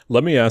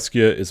Let Me Ask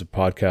You is a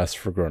podcast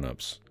for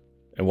grown-ups.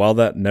 And while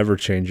that never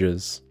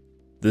changes,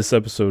 this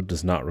episode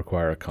does not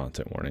require a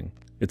content warning.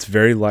 It's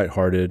very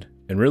lighthearted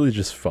and really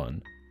just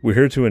fun. We're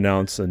here to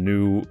announce a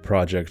new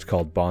project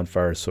called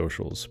Bonfire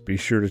Socials. Be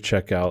sure to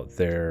check out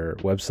their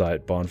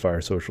website,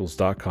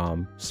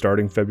 bonfiresocials.com,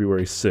 starting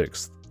February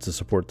 6th to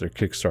support their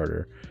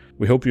Kickstarter.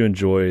 We hope you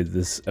enjoy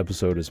this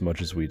episode as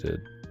much as we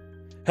did.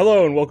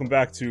 Hello and welcome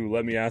back to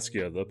Let Me Ask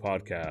You, the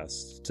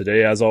podcast.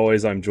 Today, as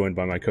always, I'm joined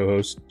by my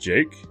co-host,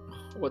 Jake.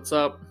 What's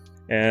up?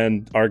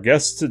 And our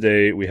guests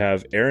today, we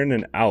have Aaron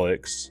and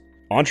Alex,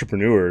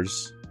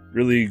 entrepreneurs,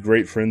 really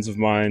great friends of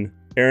mine.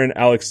 Aaron,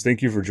 Alex,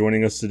 thank you for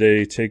joining us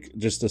today. Take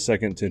just a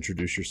second to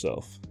introduce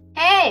yourself.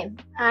 Hey,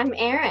 I'm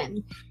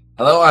Aaron.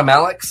 Hello, I'm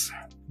Alex.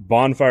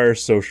 Bonfire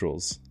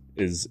Socials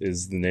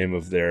is the name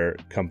of their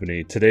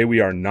company. Today we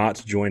are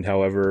not joined,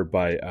 however,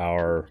 by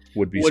our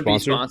would-be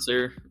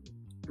sponsor.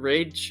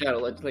 Raid Shadow.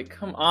 Like,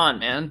 come on,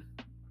 man.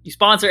 You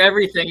sponsor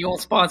everything. You won't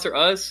sponsor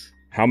us?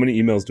 How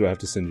many emails do I have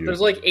to send you?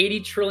 There's like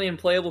 80 trillion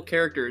playable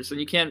characters, and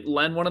you can't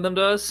lend one of them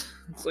to us?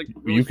 It's like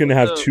really you can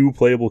have two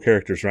playable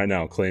characters right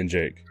now, Clay and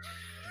Jake.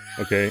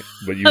 Okay?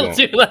 But you won't.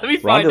 Dude, let me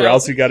find Ronda out.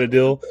 Rousey got a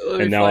deal,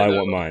 and now I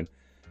want mine.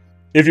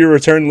 If you're a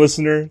return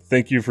listener,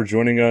 thank you for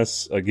joining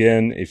us.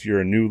 Again, if you're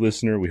a new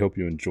listener, we hope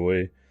you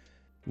enjoy.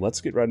 Let's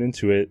get right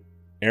into it.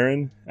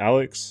 Aaron,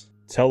 Alex,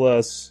 tell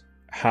us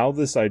how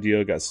this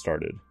idea got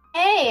started.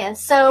 Hey,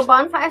 so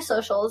Bonfire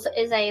Socials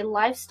is a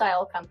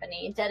lifestyle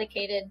company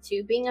dedicated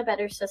to being a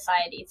better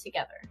society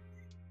together.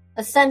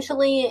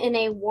 Essentially, in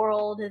a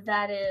world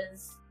that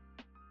is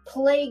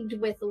plagued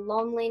with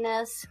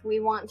loneliness, we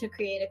want to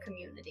create a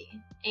community.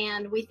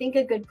 And we think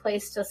a good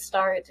place to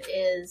start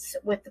is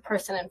with the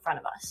person in front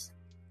of us.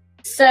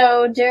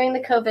 So during the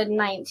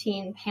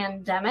COVID-19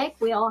 pandemic,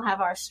 we all have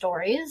our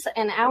stories,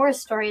 and our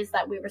stories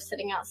that we were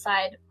sitting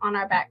outside on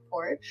our back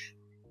porch,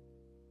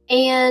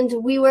 and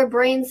we were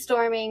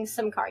brainstorming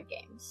some card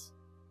games.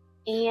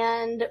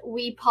 And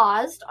we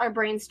paused our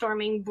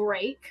brainstorming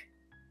break.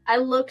 I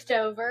looked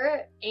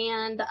over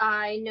and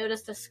I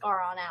noticed a scar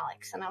on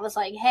Alex, and I was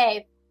like,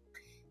 hey,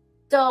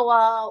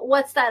 so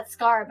what's that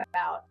scar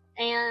about?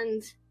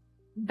 And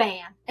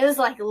bam, it was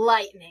like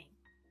lightning.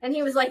 And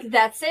he was like,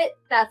 that's it.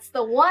 That's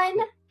the one.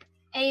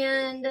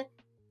 And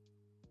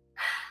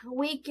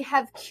we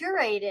have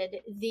curated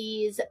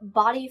these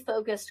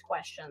body-focused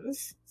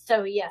questions.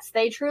 So yes,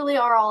 they truly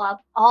are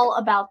all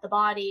about the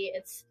body.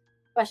 It's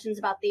questions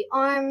about the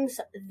arms,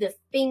 the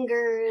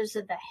fingers,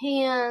 the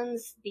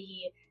hands,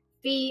 the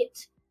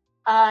feet.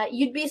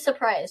 You'd be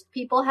surprised.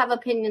 People have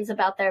opinions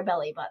about their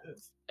belly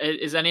buttons.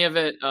 Is any of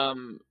it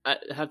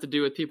have to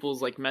do with people's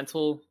like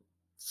mental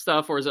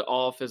stuff, or is it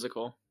all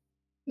physical?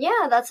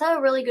 Yeah, that's a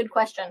really good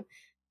question.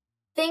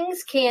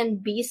 Things can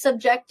be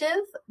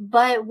subjective,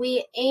 but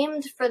we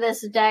aimed for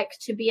this deck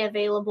to be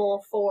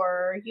available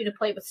for you to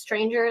play with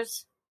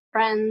strangers,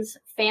 friends,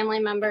 family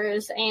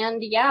members,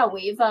 and yeah,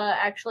 we've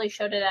actually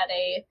showed it at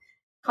a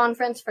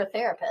conference for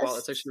therapists. Wow,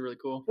 that's actually really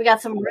cool. We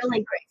got some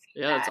really great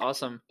feedback. Yeah, that's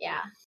awesome. Yeah.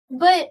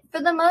 But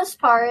for the most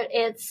part,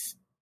 it's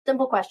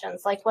simple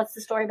questions, like what's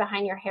the story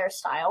behind your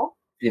hairstyle?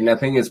 Yeah,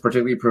 nothing is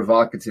particularly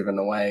provocative in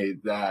a way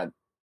that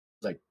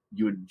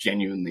you would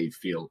genuinely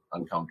feel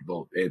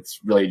uncomfortable. It's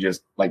really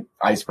just like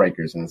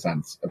icebreakers in a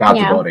sense about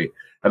the body,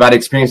 about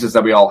experiences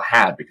that we all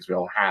had because we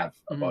all have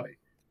a body.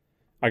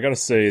 I gotta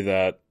say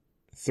that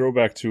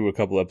throwback to a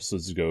couple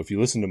episodes ago, if you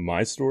listen to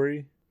my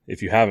story,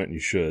 if you haven't, you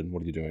should.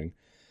 What are you doing?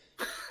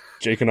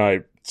 Jake and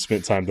I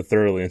spent time to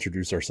thoroughly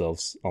introduce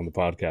ourselves on the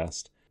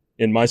podcast.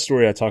 In my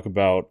story, I talk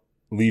about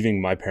leaving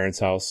my parents'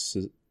 house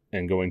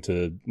and going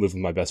to live with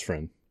my best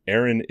friend.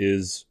 Aaron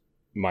is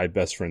my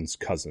best friend's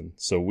cousin.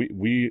 So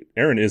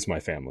Aaron is my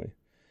family.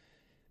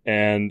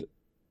 And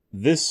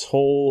this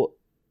whole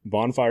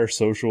Bonfire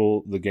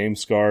Social, the game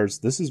Scars,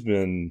 this has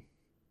been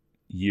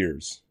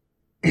years.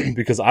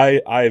 Because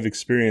I've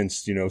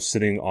experienced,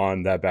 sitting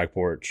on that back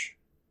porch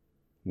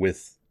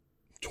with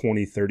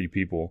 20, 30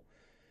 people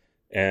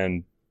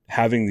and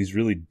having these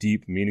really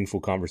deep,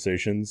 meaningful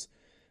conversations,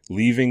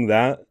 leaving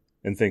that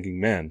and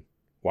thinking, man,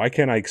 why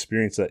can't I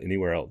experience that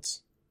anywhere else?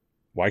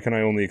 Why can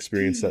I only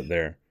experience that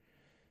there?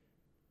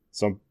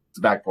 So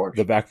the back porch.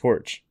 The back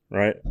porch,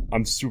 right?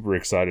 I'm super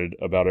excited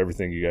about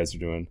everything you guys are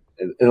doing.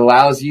 It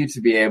allows you to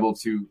be able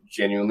to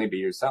genuinely be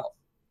yourself.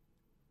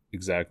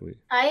 Exactly.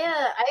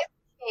 I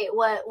appreciate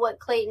what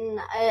Clayton,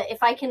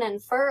 if I can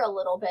infer a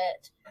little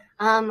bit,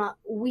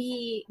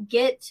 we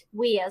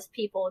as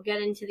people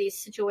get into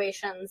these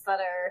situations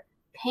that are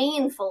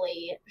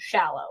painfully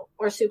shallow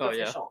or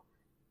superficial.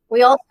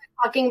 We all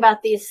start talking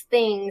about these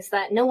things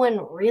that no one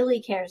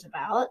really cares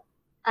about.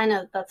 I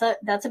know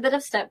that's a bit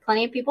of step.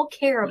 Plenty of people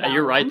care about.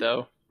 You're right,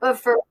 them, though.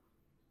 But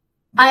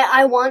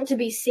I want to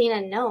be seen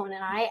and known,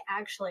 and I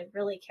actually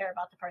really care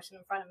about the person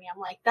in front of me. I'm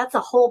like, that's a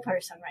whole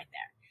person right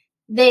there.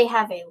 They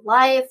have a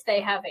life,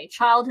 they have a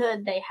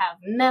childhood, they have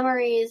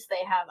memories,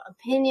 they have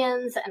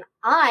opinions, and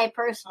I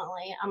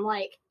personally, I'm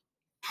like,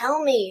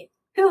 tell me,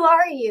 who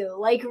are you?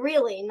 Like,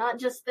 really, not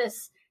just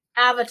this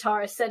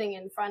avatar sitting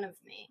in front of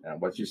me.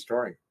 What's your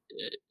story?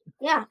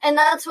 Yeah, and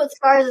that's what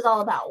Scars is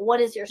all about.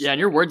 What is your story? Yeah, and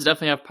your words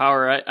definitely have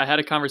power. I had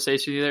a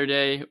conversation the other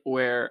day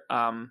where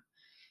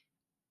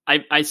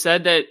I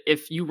said that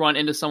if you run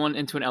into someone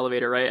into an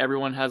elevator, right,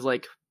 everyone has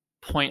like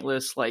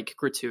pointless like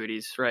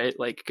gratuities, right?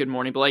 Like good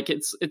morning, but like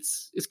it's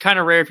kind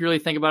of rare if you really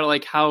think about it,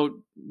 like how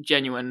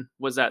genuine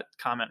was that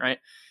comment, right?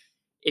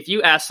 If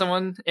you ask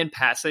someone in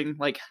passing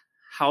like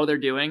how they're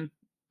doing,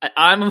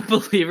 I'm a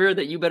believer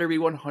that you better be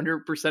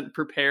 100%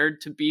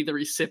 prepared to be the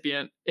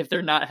recipient if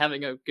they're not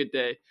having a good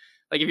day.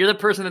 Like if you're the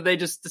person that they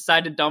just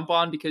decide to dump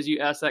on because you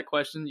asked that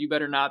question, you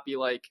better not be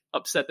like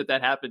upset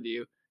that happened to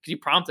you because you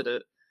prompted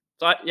it.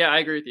 So I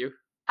agree with you.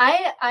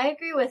 I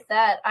agree with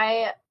that.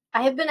 I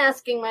have been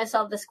asking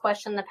myself this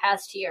question the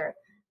past year.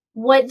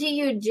 What do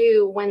you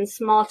do when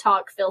small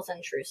talk feels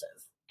intrusive?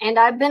 And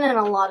I've been in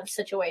a lot of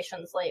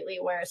situations lately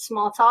where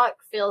small talk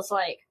feels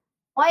like,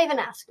 why even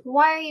ask?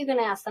 Why are you going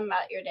to ask them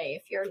about your day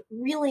if you're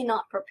really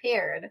not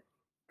prepared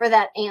for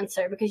that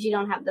answer because you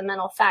don't have the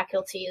mental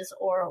faculties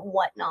or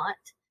whatnot?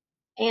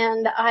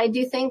 And I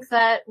do think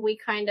that we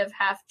kind of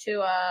have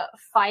to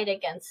fight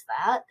against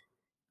that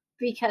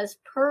because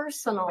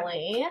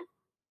personally,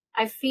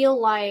 I feel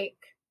like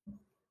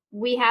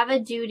we have a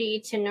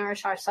duty to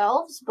nourish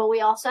ourselves, but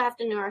we also have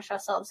to nourish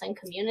ourselves in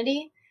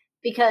community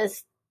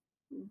because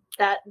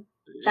that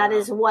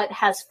is what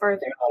has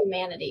furthered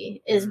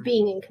humanity, is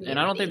being in community. And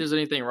I don't think there's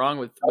anything wrong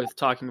with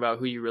talking about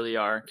who you really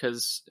are,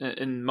 because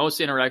in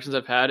most interactions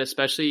I've had,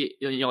 especially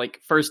like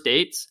first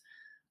dates,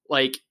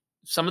 like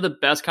some of the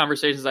best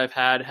conversations I've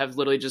had have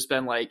literally just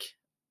been like,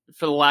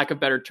 for the lack of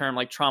better term,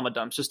 like trauma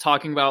dumps, just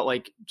talking about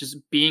like just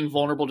being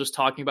vulnerable, just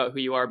talking about who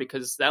you are,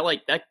 because that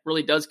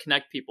really does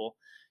connect people.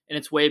 And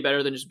it's way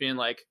better than just being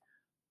like,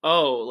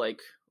 oh,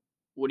 like,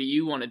 what do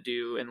you want to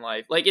do in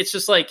life? Like, it's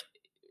just like,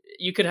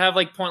 you could have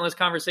like pointless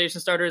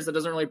conversation starters that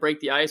doesn't really break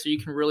the ice, or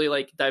you can really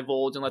like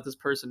divulge and let this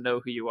person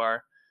know who you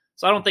are.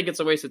 So I don't think it's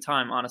a waste of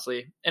time,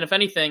 honestly. And if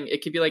anything,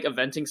 it could be like a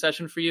venting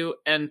session for you.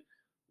 And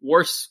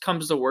worse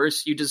comes to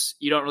worse, you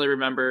don't really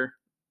remember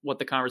what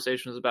the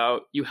conversation was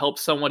about. You helped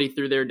somebody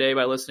through their day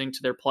by listening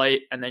to their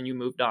plight, and then you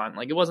moved on.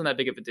 Like, it wasn't that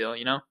big of a deal,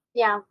 you know?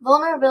 Yeah,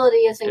 vulnerability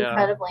is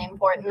incredibly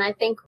important. I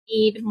think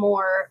we need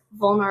more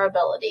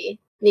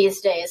vulnerability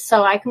these days.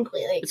 So I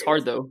completely agree. It's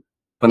hard though.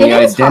 When the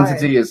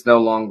identity is no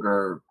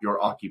longer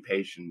your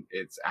occupation,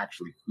 it's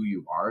actually who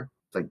you are.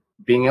 It's like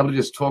being able to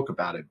just talk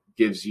about it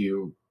gives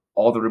you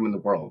all the room in the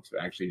world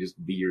to actually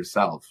just be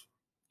yourself,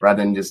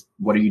 rather than just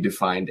what are you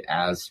defined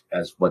as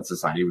what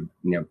society would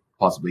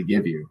possibly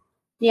give you.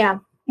 Yeah,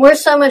 we're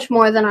so much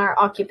more than our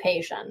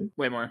occupation.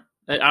 Way more.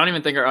 I don't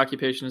even think our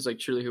occupation is like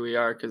truly who we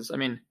are, because I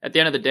mean, at the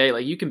end of the day,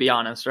 like, you can be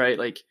honest, right?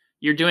 Like,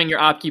 you're doing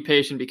your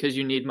occupation because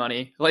you need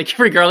money. Like,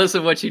 regardless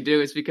of what you do,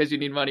 it's because you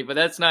need money, but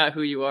that's not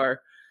who you are,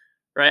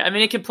 right? I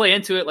mean, it can play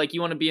into it. Like,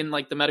 you want to be in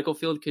like the medical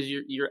field because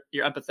you're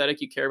empathetic,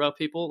 you care about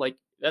people. Like,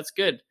 that's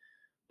good,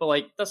 but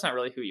like, that's not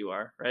really who you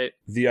are, right?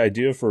 The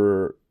idea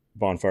for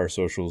Bonfire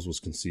Socials was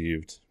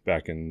conceived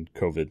back in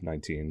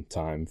COVID-19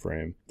 time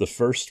frame. The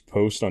first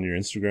post on your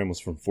Instagram was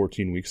from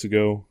 14 weeks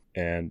ago,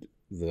 and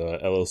the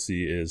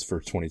LLC is for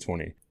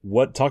 2020.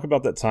 Talk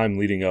about that time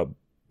leading up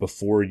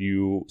before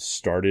you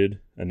started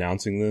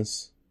announcing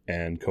this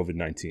and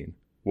COVID-19.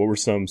 What were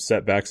some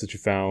setbacks that you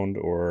found,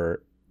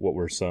 or what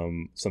were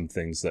some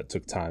things that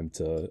took time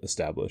to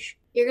establish?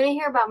 You're going to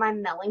hear about my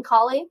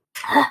melancholy.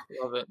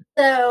 Love it.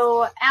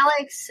 So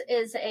Alex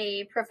is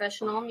a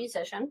professional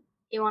musician.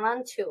 He went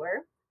on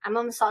tour. I'm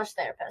a massage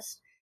therapist.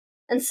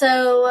 And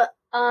so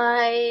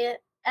I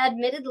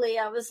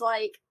was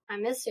like, I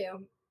miss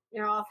you.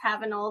 You're off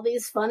having all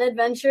these fun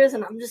adventures,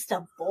 and I'm just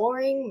a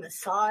boring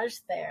massage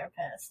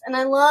therapist. And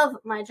I love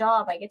my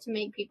job. I get to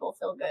make people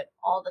feel good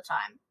all the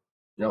time.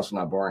 You're also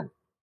not boring.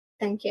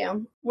 Thank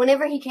you.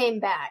 Whenever he came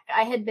back,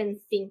 I had been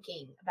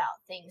thinking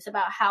about things,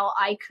 about how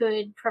I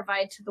could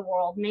provide to the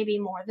world maybe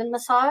more than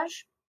massage,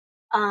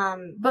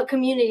 but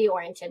community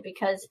oriented,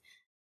 because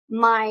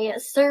my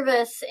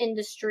service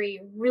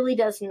industry really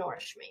does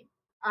nourish me.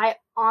 I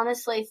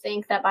honestly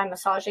think that by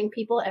massaging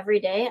people every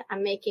day,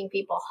 I'm making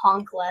people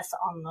honk less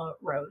on the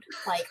road.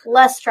 Like,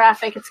 less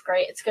traffic. It's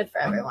great. It's good for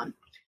everyone.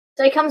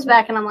 So he comes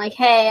back and I'm like,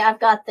 hey,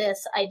 I've got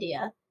this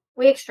idea.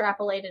 We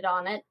extrapolated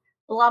on it.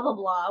 Blah, blah,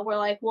 blah. We're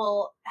like,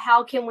 well,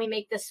 how can we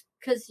make this?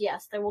 Because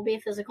yes, there will be a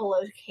physical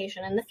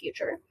location in the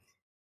future.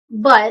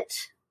 But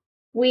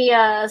we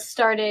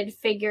started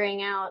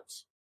figuring out,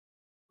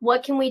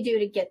 what can we do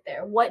to get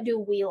there? What do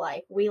we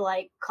like? We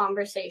like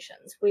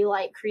conversations. We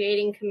like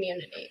creating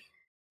community.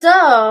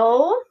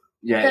 So,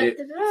 yeah,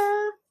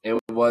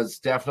 it was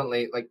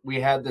definitely like we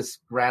had this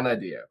grand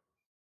idea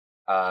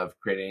of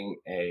creating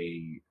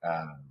a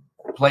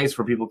place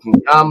where people can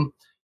come,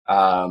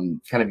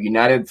 kind of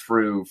united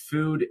through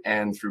food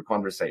and through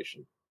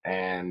conversation.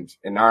 And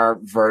in our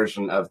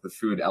version of the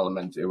food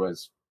element, it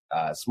was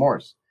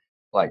s'mores,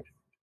 like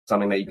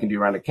something that you can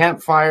do around a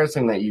campfire,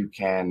 something that you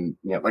can,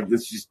 like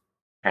this just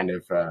kind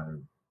of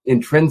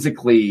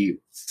intrinsically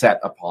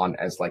set upon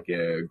as like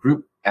a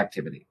group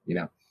activity,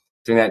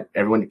 something that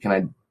everyone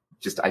can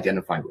just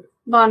identify with.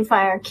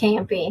 Bonfire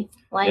campy,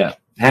 like yeah.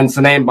 Hence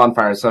the name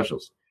Bonfire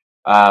Socials.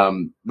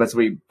 But so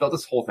we built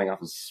this whole thing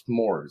off of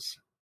s'mores,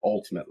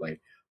 ultimately.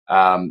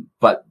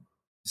 But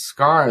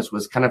Scars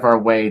was kind of our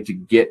way to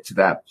get to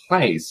that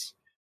place,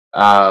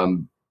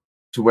 to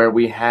where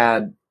we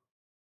had,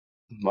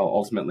 well,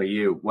 ultimately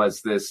you,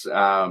 was this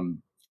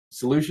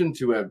solution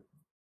to a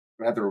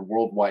rather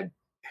worldwide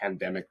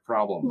pandemic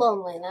problem.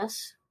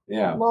 Loneliness.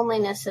 Yeah.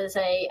 Loneliness is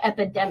a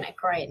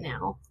epidemic right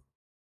now.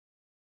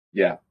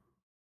 Yeah.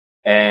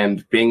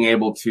 And being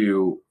able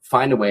to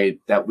find a way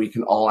that we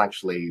can all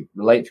actually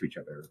relate to each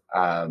other.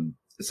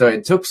 So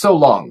it took so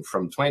long,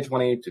 from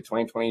 2020 to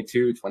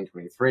 2022,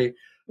 2023,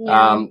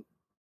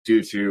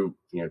 due to,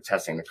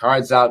 testing the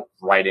cards out,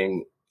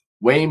 writing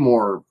way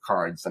more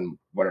cards than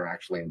what are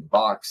actually in the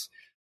box.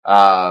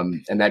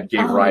 And that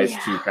gave rise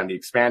to kind of the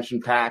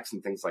expansion packs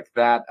and things like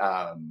that.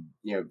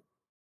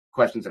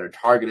 Questions that are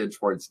targeted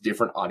towards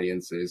different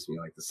audiences,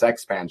 like the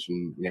sex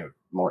expansion,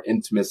 more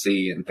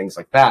intimacy and things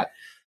like that.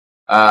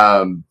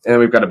 And then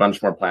we've got a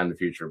bunch more planned in the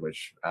future,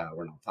 which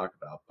we're not talking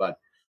about. But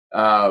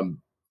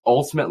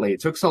ultimately,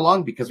 it took so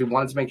long because we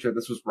wanted to make sure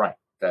this was right,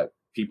 that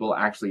people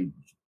actually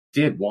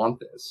did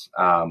want this.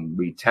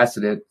 We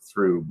tested it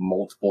through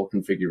multiple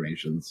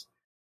configurations.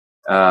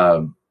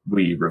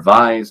 We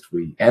revised,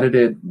 we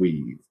edited,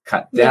 we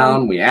cut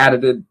down, we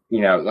added it.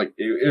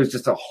 It was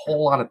just a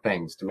whole lot of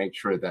things to make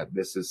sure that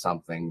this is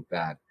something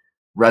that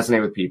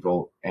resonated with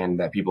people and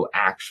that people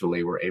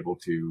actually were able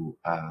to,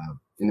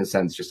 in a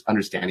sense, just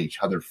understand each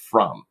other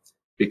from,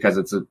 because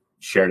it's a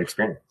shared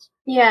experience.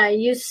 Yeah,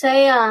 you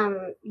say,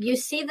 you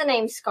see the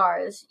name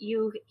Scars,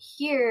 you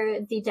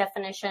hear the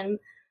definition,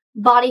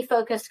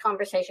 body-focused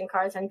conversation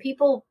cards, and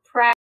people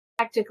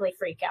practically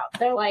freak out.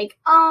 They're like,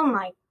 oh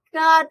my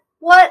God,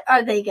 what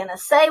are they gonna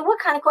say? What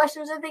kind of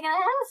questions are they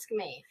gonna ask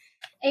me?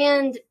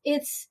 And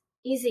it's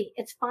easy.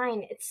 It's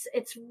fine.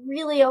 It's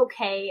really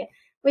okay.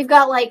 We've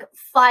got like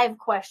 5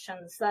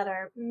 questions that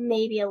are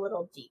maybe a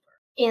little deeper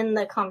in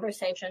the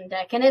conversation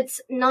deck, and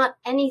it's not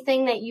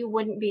anything that you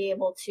wouldn't be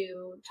able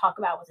to talk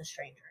about with a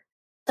stranger.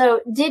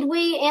 So did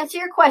we answer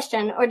your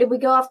question, or did we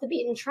go off the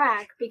beaten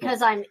track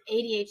because I'm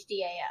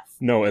ADHD AF?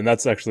 No, and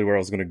that's actually where I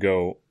was going to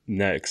go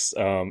next.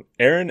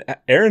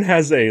 Aaron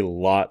has a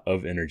lot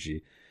of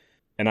energy.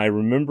 And I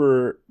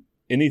remember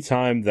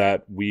anytime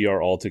that we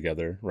are all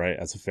together, right,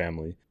 as a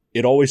family,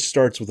 it always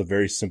starts with a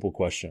very simple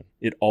question.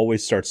 It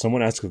always starts,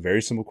 someone asks a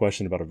very simple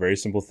question about a very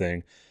simple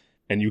thing,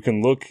 and you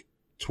can look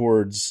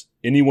towards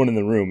anyone in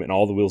the room and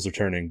all the wheels are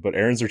turning, but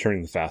Aaron's are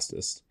turning the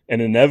fastest.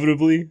 And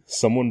inevitably,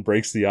 someone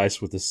breaks the ice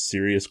with a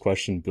serious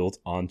question built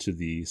onto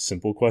the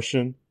simple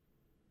question.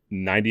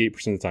 98%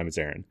 of the time, it's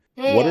Aaron.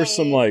 Hey. What are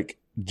some,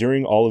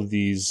 during all of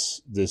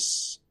this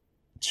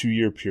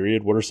 2-year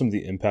period, what are some of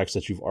the impacts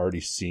that you've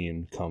already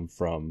seen come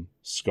from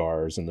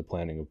Scars and the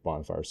planning of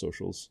Bonfire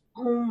Socials?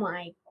 Oh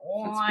my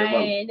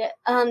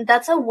God.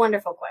 That's a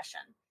wonderful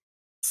question.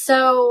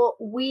 So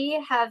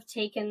we have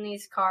taken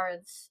these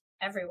cards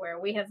everywhere.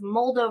 We have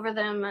mulled over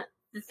them.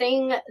 The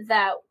thing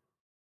that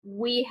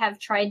we have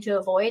tried to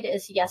avoid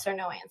is yes or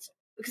no answer,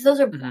 because those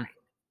are boring.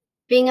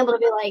 Being able to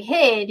be like,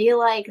 hey, do you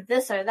like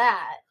this or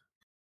that?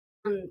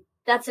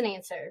 That's an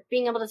answer.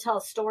 Being able to tell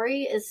a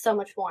story is so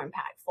much more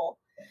impactful.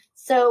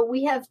 So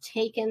we have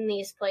taken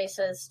these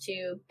places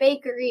to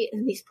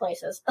these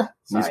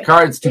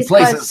cards to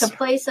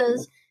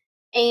places,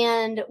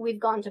 and we've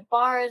gone to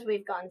bars,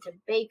 we've gone to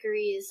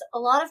bakeries. A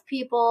lot of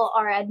people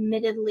are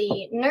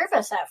admittedly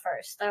nervous at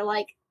first. They're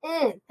like,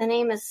 the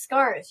name is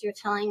Scars. You're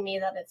telling me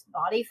that it's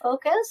body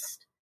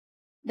focused?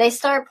 They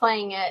start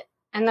playing it,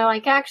 and they're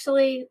like,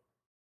 actually,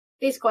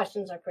 these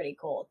questions are pretty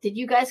cool. Did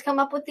you guys come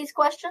up with these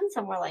questions?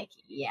 And we're like,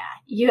 yeah,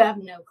 you have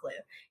no clue.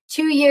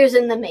 2 years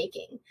in the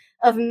making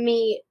of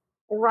me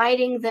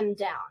writing them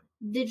down,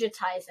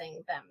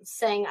 digitizing them,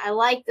 saying, I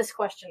like this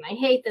question, I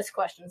hate this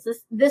question,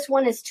 this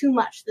one is too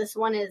much, this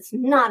one is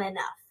not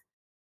enough.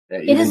 Yeah,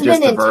 even it has just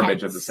been the intense.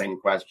 Verbiage of the same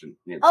question.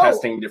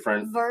 Testing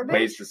different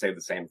ways to say the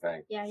same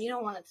thing. Yeah, you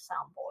don't want it to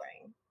sound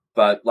boring.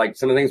 But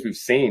some of the things we've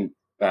seen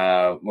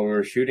when we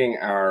were shooting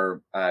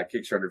our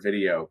Kickstarter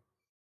video,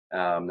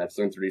 that's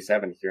Zone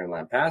 37 here in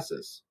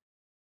Lampasas.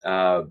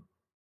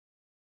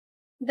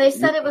 They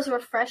said it was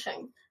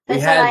refreshing. They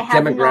said I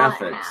have demographics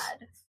not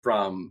had.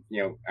 From,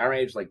 our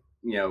age,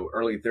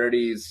 early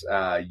 30s,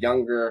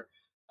 younger,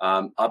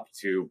 up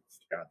to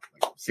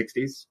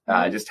 60s,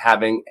 just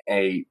having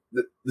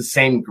the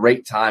same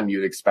great time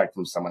you'd expect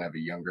from someone of a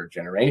younger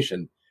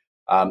generation.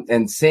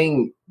 And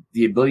seeing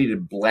the ability to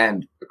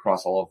blend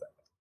across all of that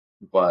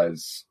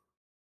was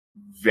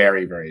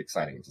very, very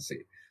exciting to see.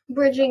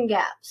 Bridging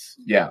gaps.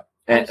 Yeah.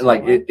 And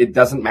it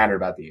doesn't matter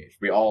about the age.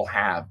 We all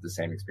have the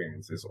same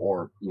experiences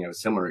or,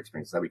 similar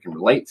experiences that we can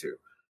relate to,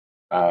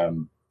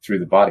 through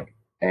the body.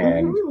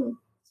 And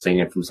seeing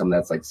it from someone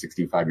that's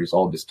 65 years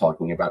old, just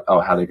talking about,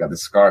 how they got the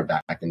scar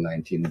back in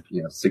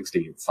 1960.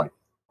 It's like,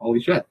 holy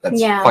shit, that's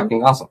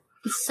fucking awesome.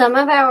 Some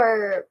of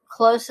our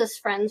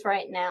closest friends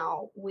right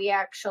now, we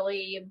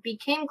actually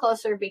became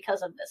closer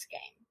because of this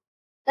game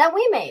that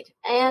we made.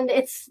 And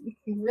it's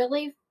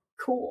really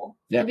cool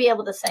to be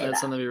able to say that.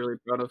 That's something to be really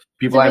proud of.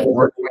 People I've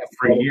worked with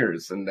for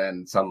years, and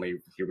then suddenly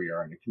here we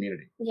are in a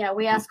community. Yeah,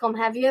 we ask them,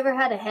 have you ever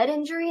had a head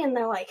injury? And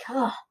they're like,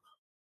 oh,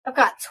 I've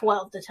got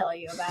 12 to tell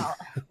you about.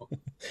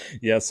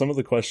 Yeah, some of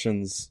the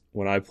questions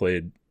when I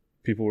played,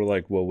 people were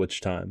like, well,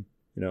 which time?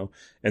 You know,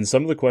 and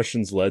some of the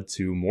questions led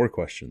to more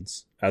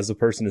questions. As the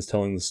person is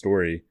telling the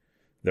story,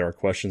 there are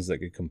questions that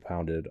get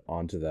compounded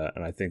onto that.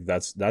 And I think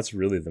that's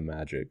really the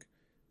magic.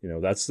 You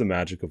know, that's the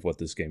magic of what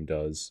this game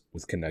does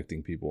with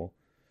connecting people,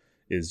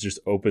 is just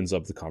opens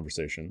up the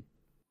conversation.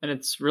 And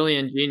it's really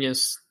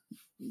ingenious.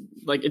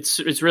 Like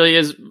it's really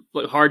is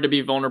hard to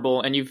be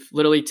vulnerable, and you've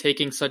literally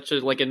taken such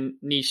a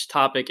niche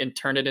topic and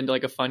turned it into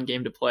like a fun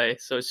game to play.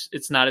 So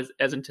it's not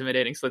as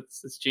intimidating. So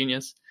it's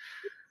genius.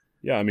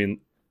 Yeah, I mean,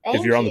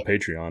 if you're on the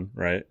Patreon,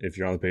 right? If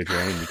you're on the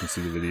Patreon and you can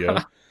see the video,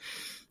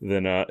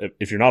 then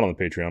if you're not on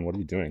the Patreon, what are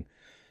you doing?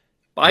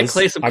 Buy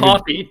Clay some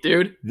coffee,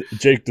 dude.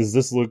 Jake, does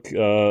this look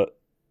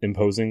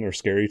imposing or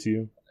scary to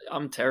you?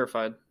 I'm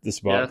terrified. This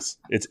box,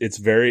 it's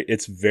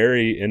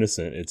very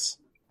innocent.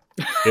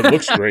 It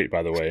looks great,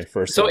 by the way.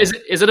 So is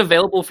it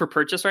available for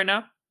purchase right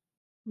now?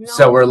 No.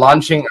 So we're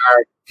launching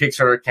our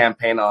Kickstarter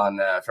campaign on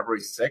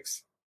February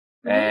 6th,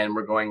 and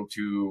we're going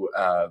to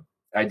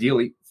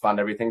ideally fund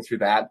everything through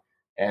that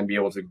and be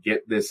able to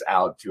get this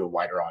out to a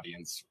wider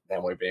audience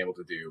than we've been able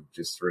to do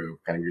just through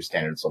kind of your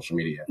standard social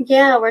media.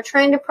 Yeah, we're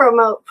trying to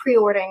promote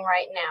pre-ordering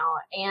right now,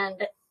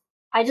 and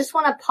I just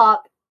want to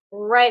pop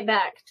right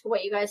back to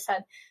what you guys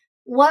said.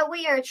 What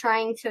we are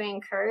trying to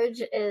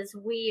encourage is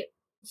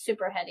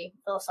super heady,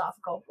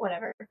 philosophical,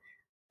 whatever.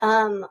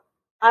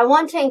 I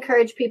want to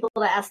encourage people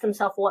to ask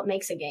themselves what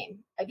makes a game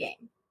a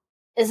game.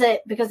 Is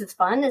it because it's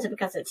fun? Is it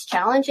because it's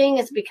challenging?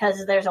 Is it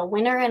because there's a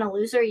winner and a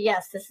loser?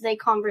 Yes, this is a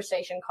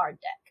conversation card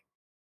deck.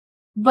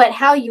 But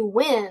how you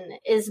win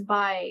is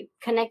by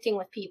connecting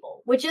with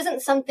people, which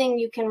isn't something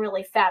you can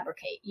really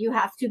fabricate. You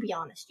have to be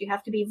honest. You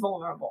have to be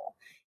vulnerable.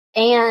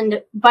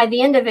 And by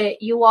the end of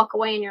it, you walk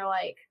away and you're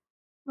like,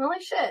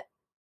 holy shit.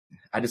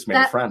 I just made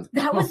a friend.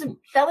 that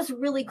was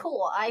really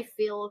cool. I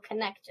feel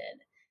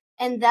connected.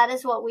 And that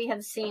is what we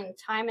have seen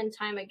time and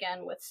time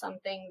again with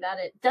something that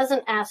it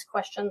doesn't ask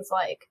questions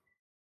like,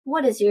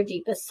 what is your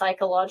deepest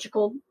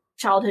psychological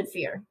childhood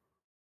fear?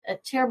 A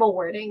terrible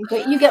wording,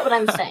 but you get what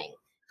I'm saying.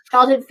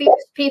 Childhood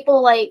fears,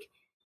 people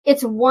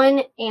it's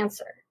one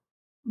answer.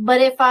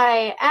 But if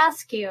I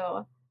ask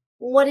you,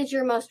 what is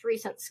your most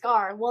recent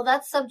scar? Well,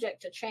 that's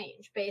subject to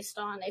change based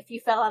on if you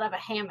fell out of a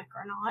hammock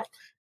or not.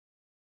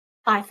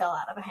 I fell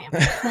out of a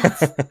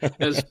hammock.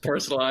 It's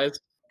personalized.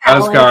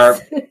 Scar.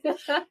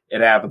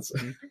 It happens.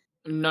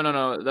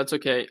 No. That's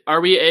okay. Are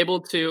we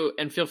able to,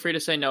 and feel free to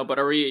say no, but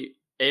are we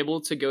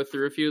able to go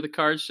through a few of the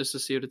cards just to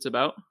see what it's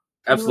about?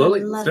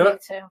 Absolutely. Let's do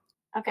it.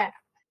 Okay.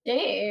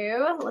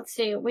 Let's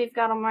see. We've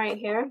got them right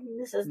here.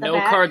 This is the no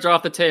back. Cards are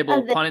off the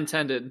table, pun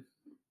intended.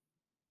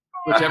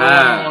 Whichever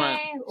one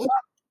you want.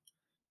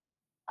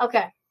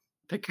 Okay.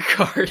 Pick a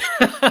card.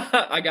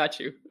 I got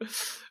you.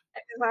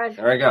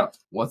 There we go.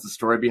 What's the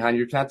story behind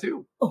your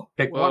tattoo?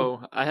 Pick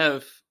one. I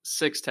have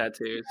 6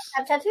 tattoos.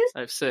 Have tattoos?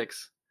 I have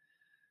 6.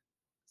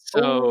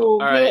 So, all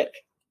right.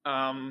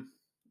 All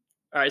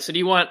right. So, do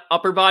you want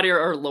upper body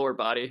or lower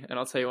body? And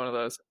I'll tell you one of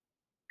those.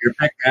 Your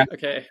pick, man.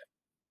 Okay.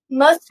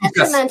 Most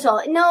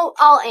detrimental. No,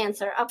 I'll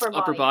answer. Upper body.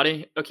 Upper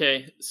body.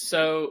 Okay.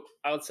 So,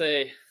 I would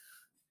say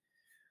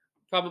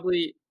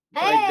probably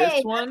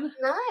this one.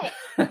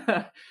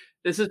 Nice.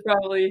 This is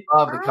probably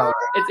Love the color.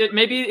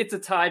 Maybe it's a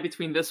tie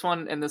between this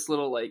one and this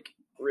little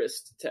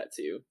wrist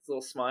tattoo. This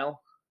little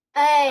smile.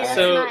 Hey, that's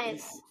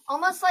nice.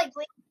 Almost like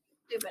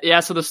stupid. Yeah.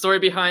 So the story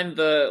behind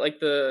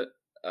the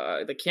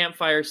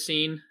campfire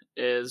scene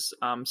is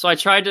so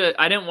I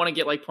didn't want to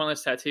get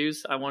pointless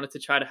tattoos. I wanted to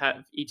try to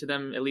have each of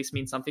them at least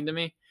mean something to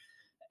me.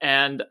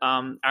 And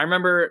I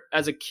remember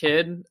as a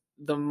kid,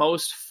 the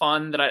most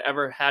fun that I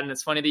ever had, and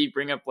it's funny that you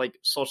bring up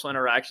social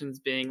interactions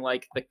being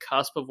the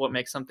cusp of what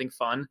makes something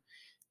fun.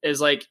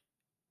 Is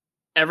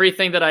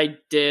everything that I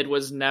did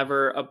was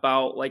never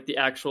about the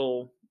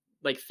actual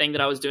thing that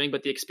I was doing,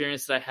 but the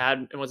experience that I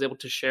had and was able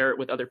to share it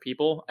with other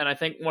people. And I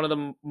think one of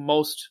the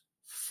most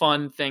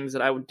fun things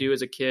that I would do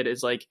as a kid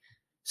is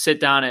sit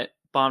down at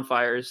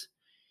bonfires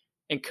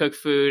and cook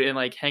food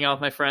and hang out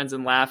with my friends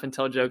and laugh and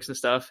tell jokes and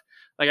stuff.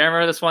 I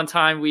remember this one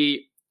time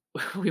we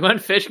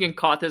went fishing and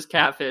caught this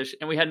catfish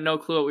and we had no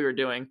clue what we were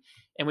doing.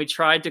 And we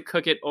tried to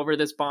cook it over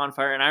this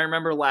bonfire. And I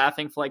remember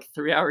laughing for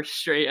 3 hours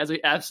straight as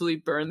we absolutely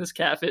burned this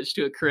catfish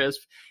to a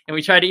crisp. And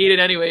we tried to eat it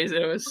anyways.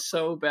 And it was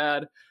so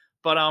bad.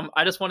 But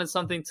I just wanted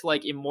something to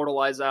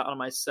immortalize that on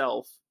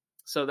myself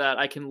so that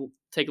I can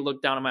take a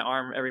look down at my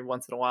arm every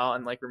once in a while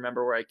and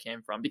remember where I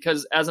came from.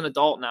 Because as an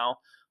adult now,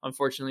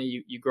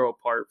 unfortunately, you grow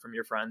apart from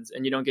your friends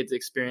and you don't get to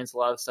experience a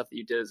lot of stuff that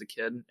you did as a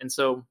kid. And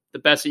so the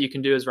best that you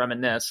can do is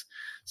reminisce.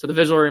 So the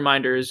visual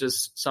reminder is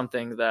just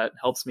something that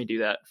helps me do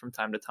that from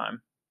time to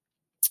time.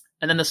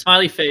 And then the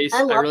smiley face,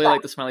 I really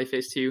like the smiley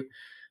face too.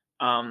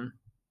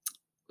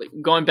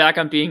 Going back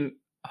on being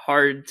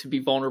hard to be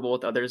vulnerable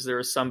with others, there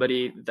was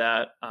somebody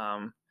that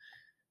I'm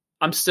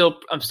still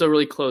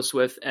really close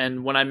with.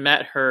 And when I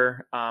met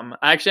her, I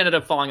actually ended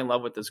up falling in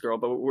love with this girl,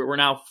 but we're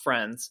now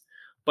friends.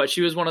 but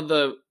she was one of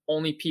the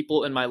only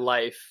people in my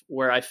life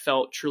where I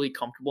felt truly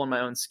comfortable in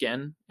my own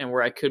skin and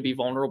where I could be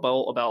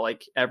vulnerable about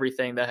like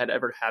everything that had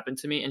ever happened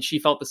to me. And she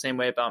felt the same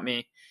way about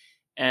me.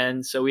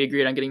 And so we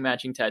agreed on getting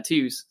matching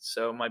tattoos.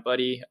 So my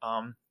buddy,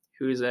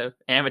 who's an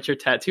amateur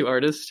tattoo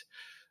artist,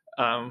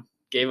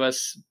 gave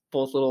us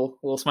both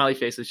little smiley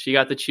faces. She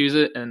got to choose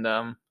it.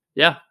 And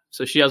yeah,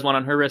 so she has one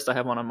on her wrist. I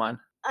have one on mine.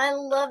 I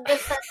love the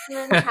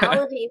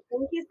sentimentality.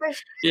 Thank you for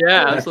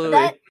Yeah,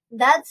 absolutely.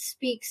 That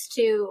speaks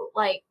to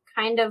like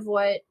kind of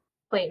what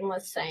Clayton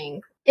was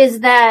saying,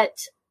 is that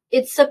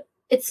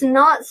it's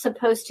not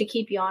supposed to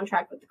keep you on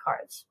track with the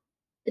cards.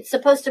 It's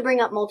supposed to bring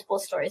up multiple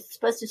stories. It's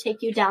supposed to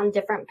take you down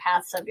different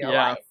paths of your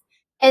life.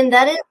 And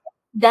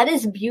that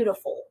is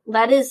beautiful.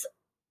 That is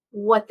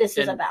what this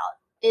is about,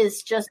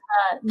 is just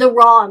the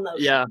raw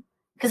emotion. Yeah.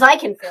 Because I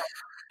can feel it.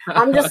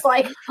 I'm just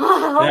like,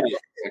 oh,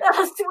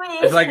 that's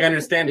sweet. It's like I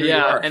understand who you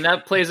are. And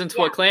that plays into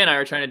what Clay and I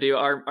are trying to do.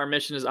 Our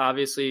mission is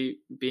obviously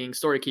being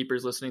story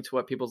keepers, listening to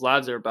what people's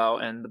lives are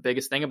about. And the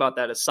biggest thing about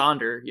that is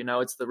Sonder. You know,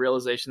 it's the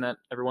realization that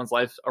everyone's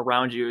life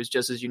around you is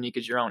just as unique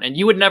as your own. And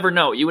you would never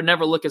know. You would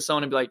never look at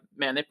someone and be like,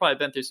 man, they've probably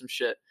been through some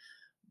shit.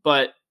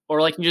 Or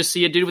like you just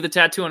see a dude with a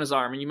tattoo on his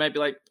arm and you might be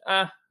like,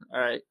 all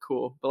right,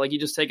 cool. But like you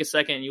just take a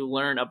second and you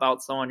learn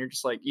about someone. You're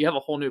just like, you have a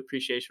whole new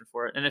appreciation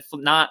for it. And if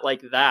not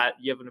like that,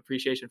 you have an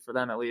appreciation for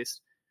them at least.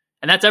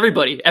 And that's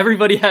everybody.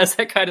 Everybody has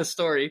that kind of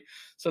story.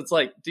 So it's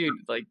like, dude,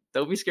 like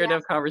don't be scared to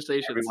have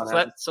conversations.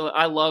 So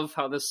I love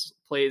how this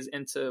plays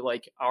into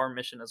like our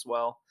mission as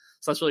well.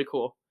 So that's really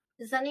cool.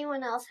 Does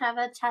anyone else have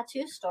a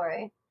tattoo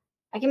story?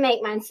 I can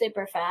make mine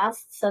super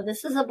fast. So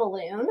this is a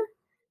balloon.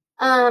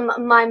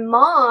 My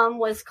mom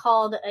was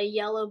called a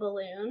yellow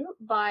balloon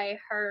by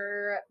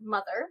her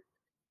mother.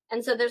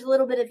 And so there's a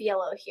little bit of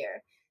yellow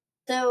here.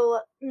 So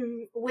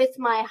with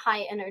my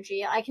high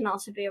energy, I can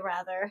also be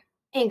rather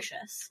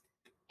anxious.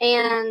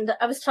 And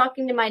I was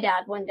talking to my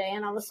dad one day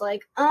and I was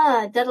like,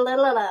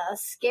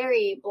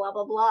 scary, blah,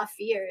 blah, blah,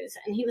 fears.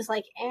 And he was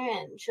like,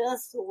 Aaron,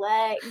 just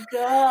let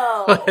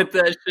go. Let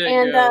that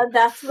shit go.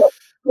 That's what...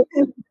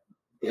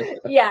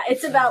 Yeah,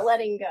 it's about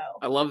letting go.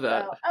 I love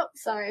that. So,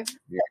 sorry.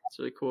 Yeah. It's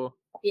really cool.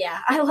 Yeah,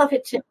 I love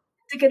it too.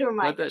 It's a good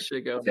reminder. Let that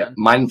shit go. Yeah, Man.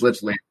 mine's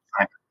literally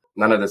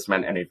none of this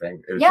meant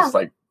anything. It was just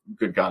like,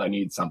 good God, I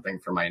need something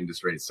for my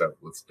industry, so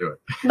let's do it.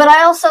 But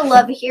I also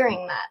love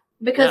hearing that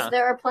because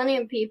there are plenty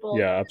of people.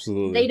 Yeah,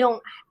 absolutely. They don't.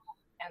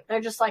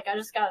 They're just like, I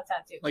just got a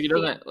tattoo. Like it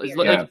doesn't.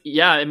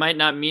 It might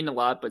not mean a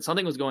lot, but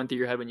something was going through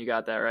your head when you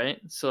got that,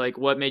 right? So like,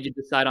 what made you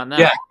decide on that?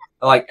 Yeah,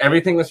 like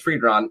everything was free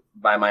drawn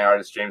by my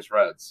artist James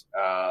Rhodes.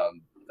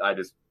 I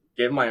just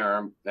gave him my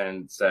arm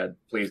and said,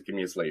 please give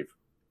me a sleeve.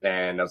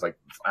 And I was like,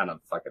 I don't know,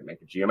 fucking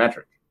make it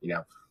geometric, you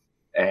know?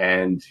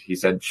 And he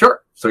said,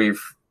 sure. So we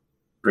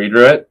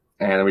redrew it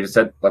and we just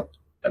said, look,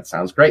 that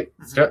sounds great.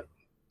 Let's do it.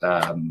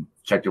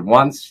 Checked it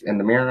once in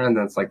the mirror and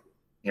then it's like,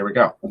 here we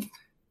go.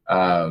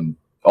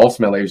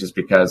 Ultimately, it was just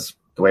because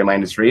the way my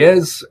industry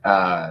is,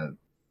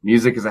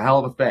 music is a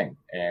hell of a thing.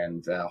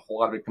 And a whole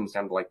lot of it comes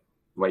down to like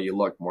the way you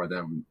look more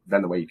than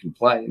the way you can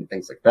play and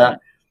things like that.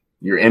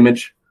 Your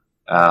image.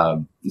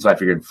 So I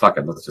figured, fuck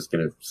it, let's just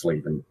get a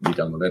sleeve and be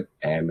done with it,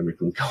 and then we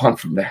can go on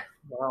from there.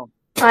 Wow.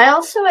 I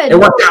also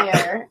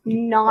admire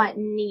not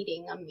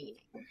needing a meaning.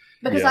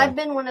 Because I've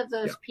been one of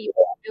those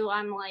people who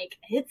I'm like,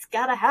 it's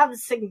gotta have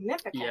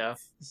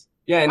significance.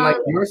 Yeah, and like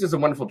yours is a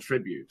wonderful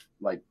tribute,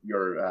 like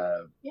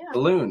your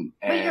balloon.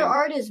 And... But your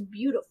art is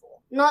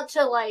beautiful. Not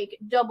to like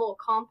double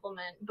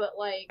compliment, but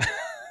like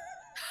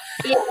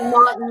it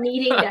not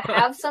needing to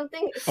have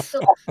something is so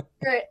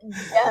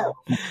dope.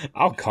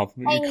 I'll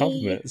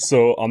compliment.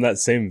 So on that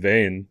same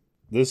vein,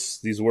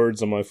 these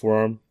words on my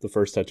forearm, the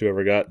first tattoo I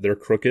ever got, they're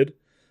crooked.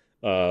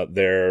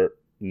 They're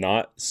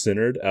not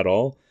centered at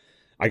all.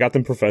 I got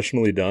them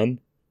professionally done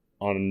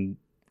on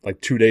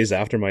like 2 days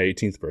after my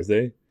 18th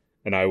birthday.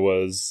 And I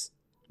was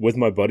with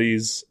my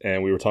buddies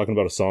and we were talking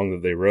about a song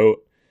that they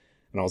wrote.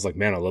 And I was like,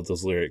 man, I love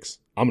those lyrics.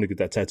 I'm going to get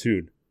that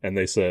tattooed. And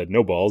they said,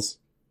 no balls.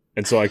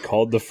 And so I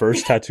called the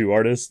first tattoo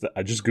artist.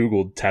 I just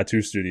Googled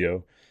tattoo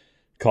studio,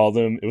 called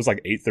him. It was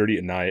like 8:30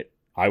 at night.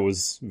 I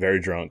was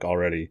very drunk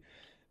already.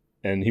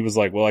 And he was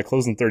like, well, I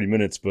close in 30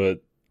 minutes,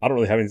 but I don't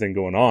really have anything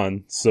going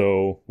on.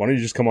 So why don't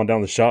you just come on down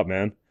to the shop,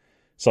 man?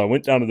 So I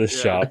went down to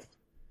this shop.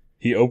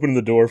 He opened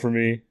the door for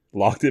me,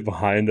 locked it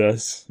behind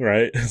us,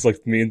 right? It's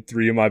like me and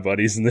 3 of my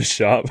buddies in this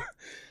shop.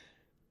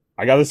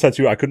 I got this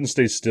tattoo. I couldn't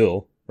stay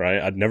still,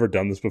 right? I'd never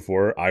done this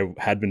before. I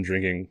had been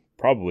drinking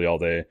probably all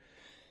day.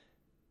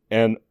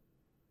 And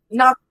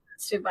not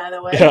too, by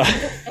the way. Yeah.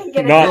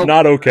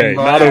 not okay.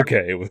 Not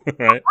okay.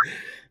 Right.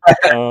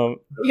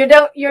 You're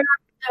not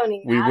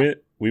doning that.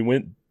 We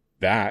went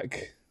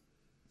back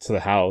to the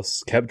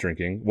house, kept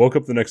drinking, woke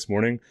up the next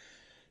morning,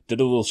 did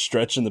a little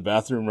stretch in the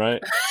bathroom,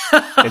 right?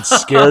 And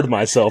scared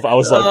myself. I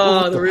was like,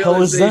 what the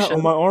hell is that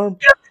on my arm?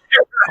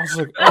 I was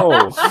like,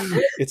 oh,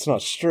 it's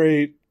not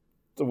straight.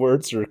 The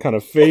words are kind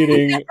of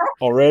fading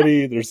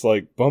already. There's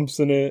like bumps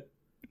in it.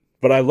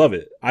 But I love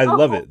it. I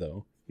love it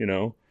though, you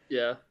know?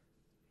 Yeah.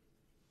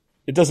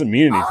 It doesn't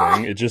mean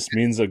anything. It just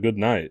means a good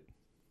night.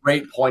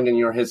 great point in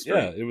your history.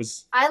 Yeah, it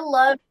was. I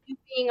love you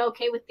being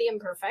okay with the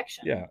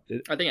imperfection. Yeah.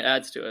 I think it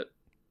adds to it.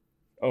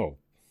 Oh,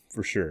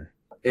 for sure.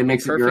 It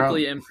makes it your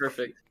Perfectly own.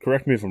 imperfect.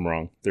 Correct me if I'm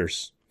wrong.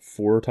 There's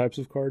 4 types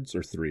of cards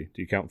or 3?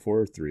 Do you count 4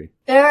 or 3?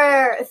 There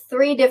are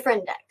 3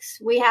 different decks.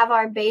 We have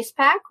our base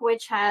pack,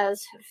 which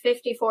has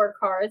 54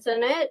 cards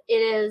in it. It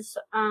is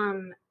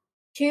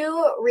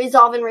 2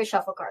 resolve and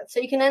reshuffle cards, so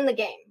you can end the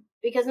game.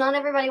 Because not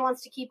everybody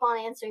wants to keep on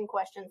answering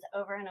questions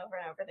over and over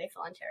and over. They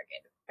feel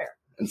interrogated. Fair.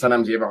 And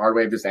sometimes you have a hard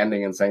way of just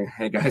ending and saying,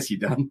 "Hey guys, you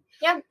done?"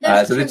 Yeah.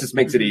 So this just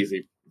makes it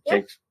easy.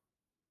 Yeah.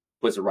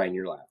 Puts it right in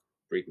your lap,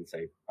 where you can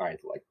say, "All right,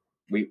 like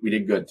we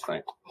did good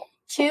tonight."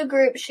 2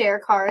 group share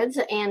cards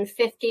and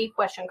 50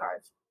 question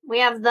cards. We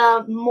have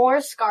the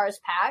More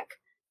Scars pack,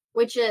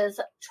 which is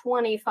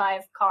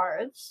 25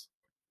 cards,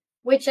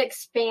 which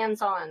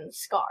expands on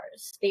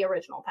Scars, the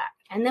original pack.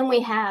 And then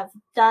we have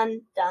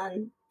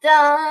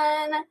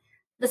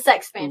the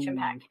Sex Expansion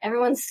pack.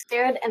 Everyone's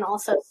scared and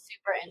also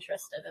super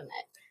interested in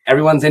it.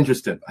 Everyone's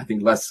interested. I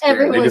think less scared.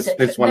 Everyone's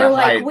They just want They're to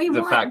like, hide "We the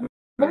want fact that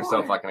they're so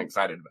more." fucking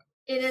excited about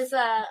it. It is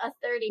a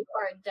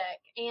 30-card deck,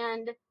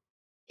 and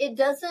it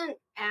doesn't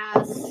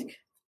ask,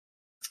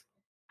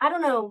 I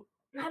don't know,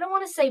 I don't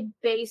want to say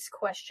base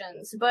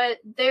questions, but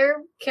they're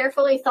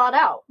carefully thought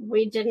out.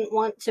 We didn't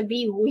want to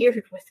be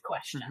weird with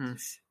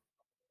questions.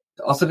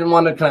 Also, didn't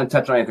want to kind of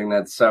touch on anything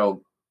that's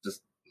so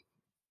just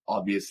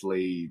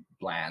obviously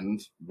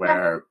bland,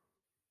 where,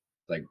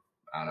 like,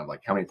 I don't know,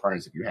 like how many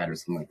partners have you had or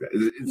something like that.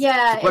 It's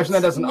a question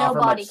that doesn't offer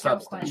body much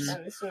count substance.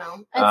 questions, no.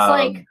 It's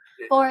like,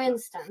 for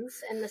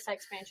instance, in the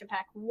Sex Expansion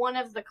pack, one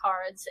of the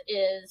cards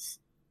is,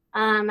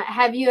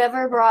 have you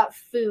ever brought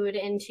food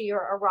into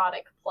your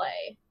erotic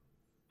play?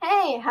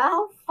 Hey,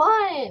 how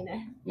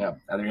fun! Yeah,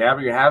 either you have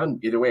or you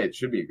haven't. Either way, it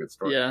should be a good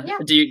story. Yeah. Yeah.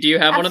 Do you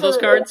have one of those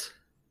Absolutely. cards?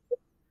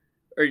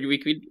 Or do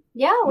we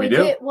Yeah, we We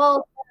do? do.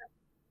 Well,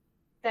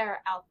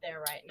 they're out there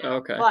right now.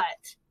 Okay.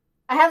 But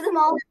I have them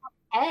all in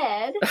my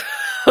head.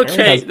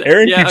 Okay.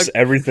 Erin yeah, keeps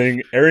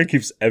everything. Erin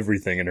keeps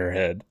everything in her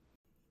head.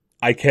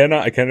 I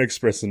cannot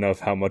express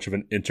enough how much of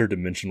an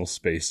interdimensional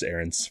space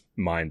Erin's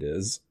mind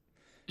is.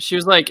 She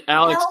was like,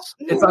 Alex. Help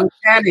It's me.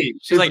 uncanny.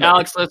 She's like, isn't it?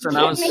 Alex, listen,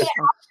 I Give me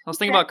was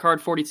thinking about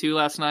card 42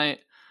 last night.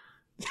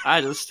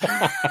 I just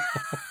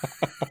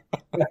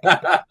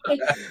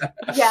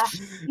Yeah.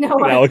 No,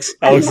 And I'm Alex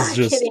not is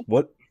just kidding.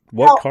 what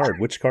No. card?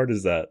 Which card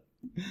is that?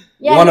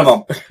 Yeah, One of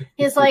he's- them.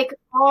 He's like,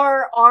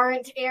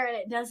 aren't Aaron.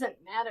 It doesn't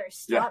matter.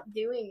 Stop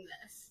doing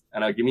this.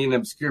 And give me an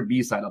obscure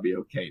B-side, I'll be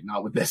okay.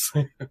 Not with this.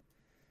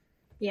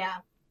 Yeah.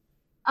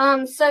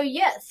 So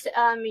yes,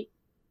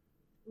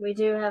 we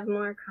do have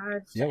more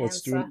cards. Yeah, to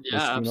let's do. answer. Let's yeah,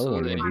 do another one.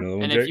 absolutely. You wanna do another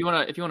one, And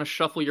Jake? if you wanna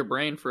shuffle your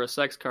brain for a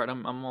sex card,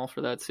 I'm all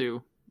for that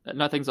too.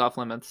 Nothing's off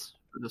limits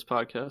for this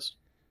podcast.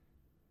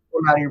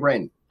 What about your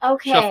brain?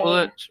 Okay. Shuffle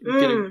it. Get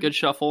a Mm. good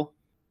shuffle.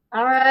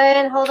 All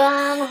right. Hold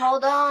on.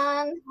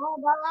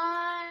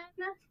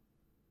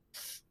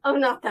 Oh,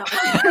 not that one.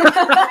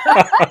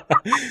 I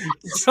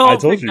Don't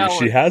told pick you that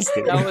she one. has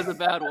them. That was a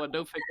bad one.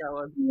 Don't pick that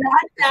one. Not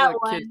This that is a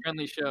one.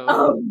 kid-friendly show.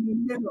 Oh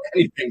no.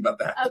 Anything but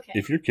that. Okay.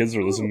 If your kids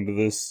are listening to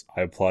this,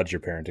 I applaud your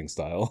parenting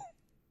style.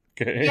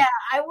 Okay. Yeah,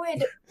 I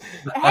would.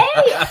 Hey.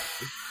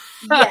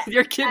 Yes,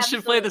 Your kids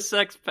should play the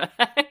sex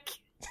pack.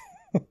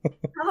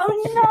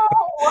 Oh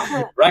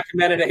no.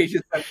 Recommended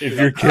Asian. If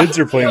your kids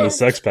are playing the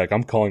sex pack,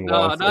 I'm calling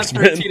law No, not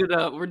enforcement. 13 and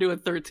up. We're doing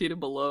 13 and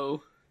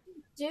below.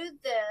 Do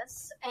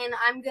this, and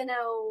I'm gonna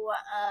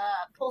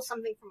pull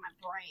something from my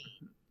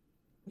brain.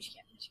 What you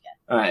get?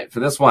 All right, for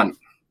this one.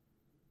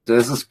 So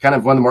this is kind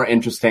of one of the more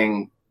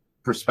interesting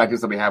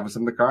perspectives that we have with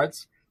some of the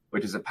cards,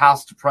 which is a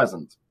past to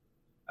present.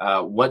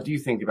 What do you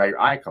think about your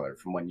eye color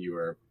from when you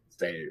were,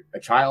 say, a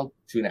child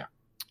to now?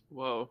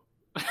 Whoa.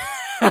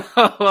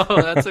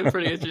 Whoa, that's a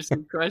pretty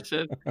interesting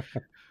question.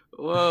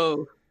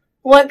 Whoa.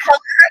 What color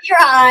are your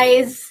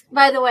eyes?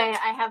 By the way,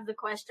 I have the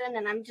question,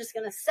 and I'm just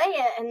gonna say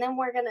it, and then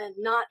we're gonna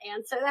not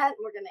answer that. And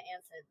we're gonna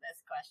answer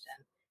this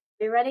question.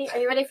 You ready? Are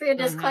you ready for your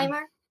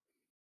disclaimer?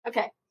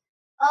 Okay.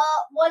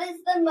 What is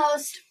the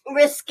most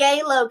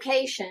risque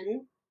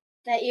location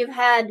that you've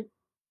had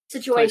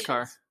situations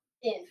car.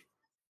 in?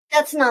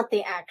 That's not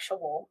the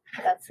actual.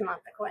 That's not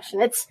the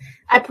question. It's.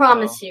 I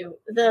promise you.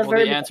 The Well, verb.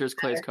 the answer is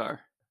Clay's car.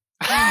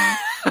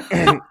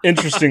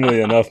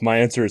 Interestingly enough, my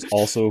answer is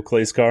also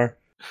Clay's car.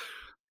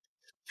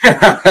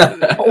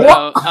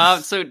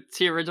 So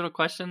to your original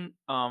question,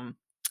 I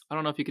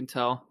don't know if you can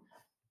tell.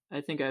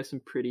 I think I have some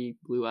pretty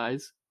blue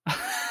eyes.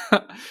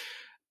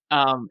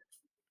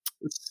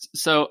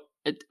 So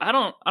I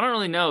don't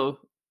really know.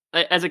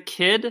 As a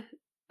kid,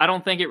 I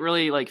don't think it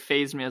really like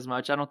fazed me as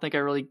much. I don't think I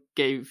really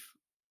gave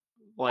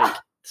like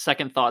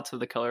second thoughts of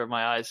the color of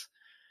my eyes.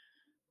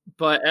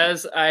 But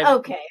as I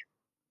Okay.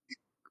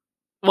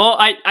 well,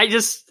 I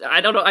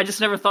don't know. I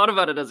just never thought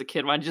about it as a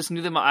kid. I just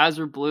knew that my eyes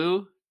were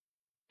blue,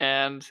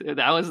 and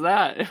that was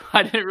that.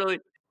 I didn't really.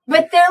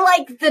 But they're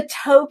like the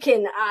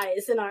token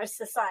eyes in our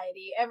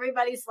society.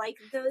 Everybody's like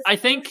those. I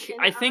think token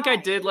I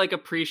eyes. did like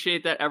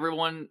appreciate that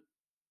everyone.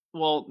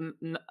 Well,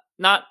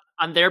 not.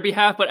 on their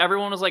behalf, but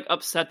everyone was like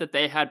upset that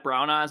they had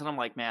brown eyes, and I'm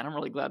like, man, I'm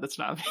really glad that's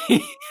not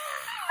me.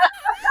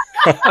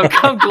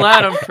 I'm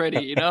glad I'm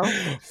pretty, you know?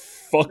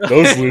 Fuck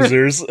those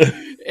losers.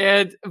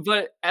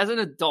 But as an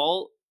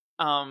adult,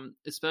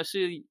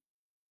 especially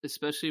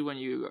when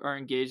you are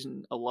engaged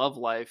in a love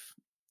life,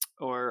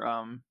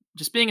 or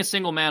just being a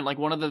single man, like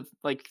one of the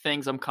like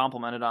things I'm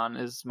complimented on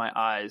is my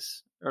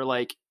eyes, or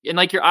like, and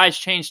like your eyes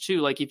change too.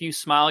 Like if you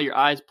smile, your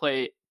eyes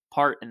play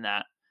part in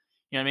that.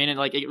 You know what I mean? And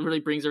like it really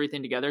brings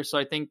everything together. So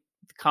I think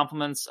the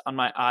compliments on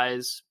my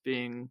eyes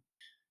being,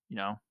 you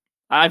know,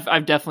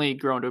 I've definitely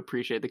grown to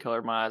appreciate the color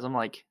of my eyes. I'm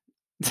like,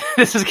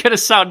 this is gonna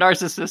sound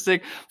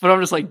narcissistic, but I'm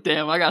just like,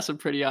 damn, I got some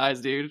pretty eyes,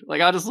 dude.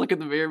 Like I'll just look in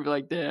the mirror and be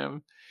like,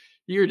 damn,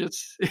 you're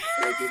just.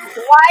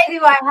 Why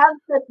do I have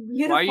such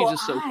beautiful Why are you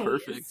just so eyes?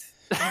 perfect?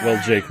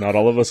 Well, Jake, not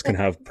all of us can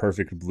have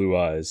perfect blue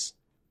eyes.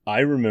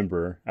 I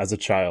remember as a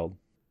child,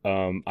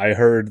 I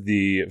heard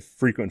the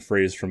frequent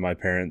phrase from my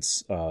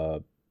parents, my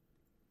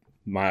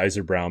eyes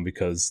are brown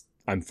because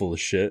I'm full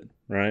of shit,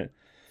 right?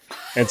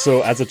 And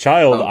so as a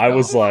child, I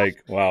was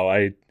like, wow,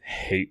 I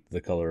hate the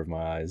color of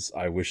my eyes.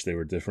 I wish they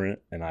were different,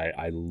 and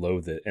I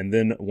loathe it. And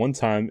then one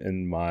time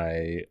in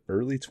my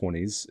early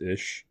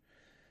 20s-ish,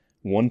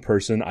 one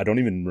person, I don't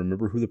even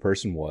remember who the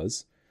person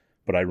was,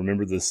 but I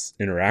remember this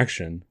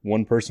interaction.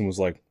 One person was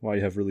like, wow,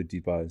 you have really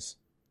deep eyes.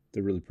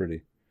 They're really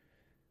pretty.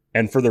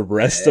 And for the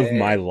rest of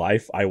my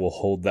life, I will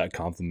hold that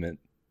compliment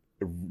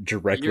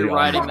directly on You're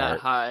my riding heart. that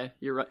high.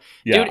 You're right.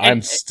 Yeah, Dude,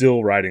 I'm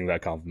still riding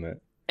that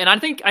compliment. And I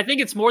think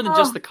it's more than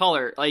just the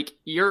color. Like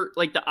your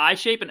like the eye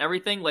shape and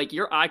everything. Like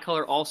your eye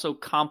color also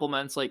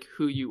complements like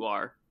who you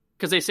are.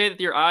 Because they say that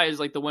your eye is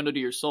like the window to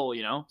your soul.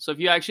 You know. So if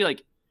you actually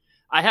like,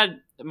 I had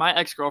my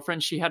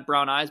ex-girlfriend. She had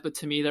brown eyes, but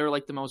to me they were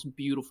like the most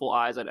beautiful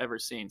eyes I'd ever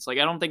seen. So like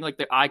I don't think like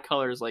the eye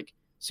color is like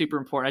super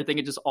important. I think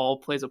it just all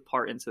plays a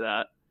part into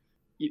that.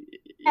 You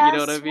know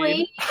what I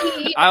mean?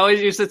 I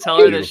always used to tell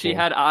her that she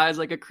had eyes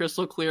like a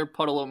crystal clear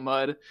puddle of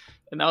mud,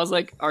 and that was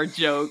like our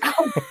joke. I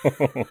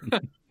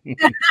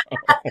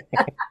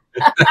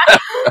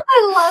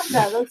love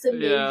that. That's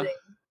amazing. Yeah.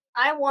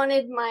 I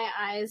wanted my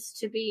eyes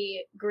to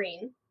be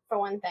green, for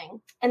one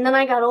thing. And then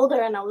I got older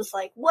and I was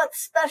like,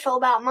 what's special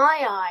about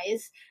my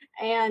eyes?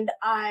 And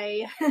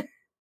I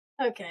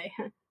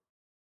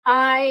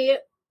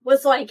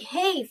was like,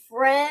 hey,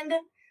 friend,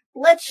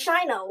 let's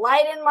shine a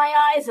light in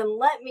my eyes and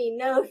let me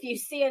know if you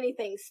see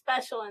anything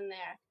special in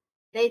there.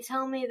 They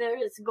tell me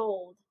there is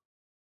gold.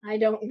 I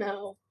don't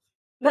know.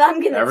 But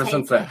I'm going to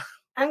take it.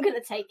 I'm going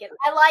to take it.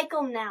 I like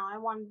them now. I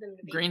wanted them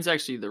to be. Green's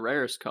actually the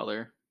rarest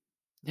color.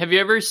 Have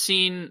you ever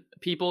seen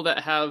people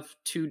that have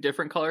two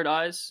different colored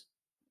eyes?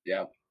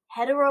 Yeah.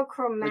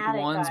 Heterochromatic Like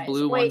one's eyes.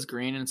 blue, Wait, one's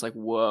green, and it's like,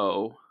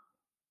 whoa.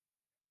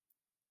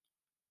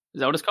 Is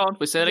that what it's called?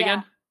 We say it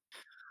again?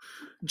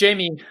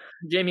 Jamie,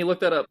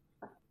 look that up.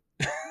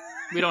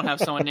 We don't have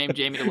someone named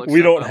Jamie to look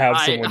We stuff don't up. have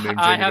someone named Jamie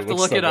I have to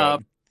look stuff it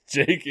up.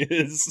 Jake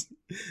is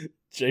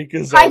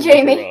Hi, our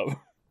Jamie. looker up.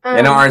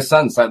 And our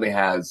son slightly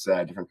has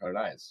different colored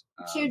eyes.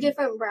 Two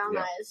different brown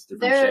yeah, eyes.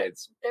 Different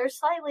shades. They're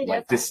slightly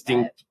Like different.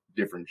 distinct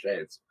different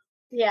shades.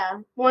 but- yeah.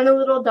 One a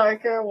little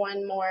darker,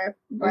 one more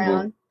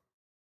brown.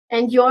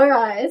 And your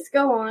eyes,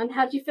 go on.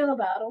 How'd you feel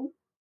about them?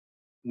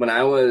 When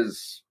I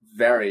was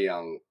very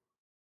young,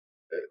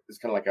 it's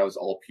kind of like I was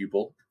all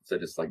pupil, so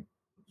just like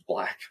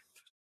black.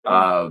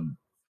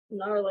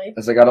 Gnarly.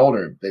 As I got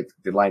older,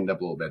 they lightened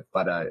up a little bit,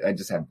 but I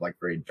just had like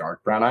very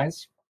dark brown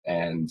eyes,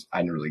 and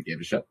I didn't really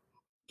give a shit.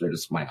 They're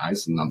just my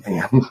eyes and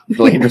nothing I'm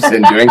really interested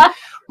in doing.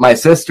 My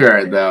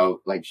sister,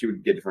 though, like she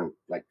would get different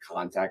like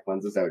contact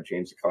lenses that would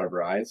change the color of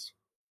her eyes.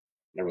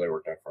 Never really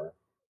worked out for her.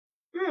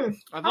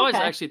 I've always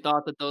Okay. actually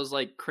thought that those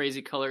like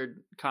crazy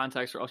colored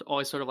contacts are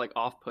always sort of like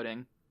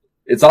off-putting.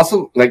 It's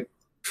also like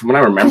from what I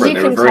remember, 'Cause you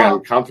they were can very tell.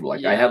 uncomfortable. Like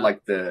I Yeah. had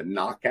like the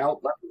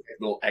knockout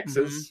little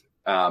X's.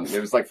 It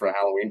was like for a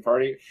Halloween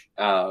party.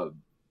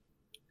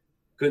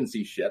 Couldn't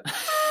see shit,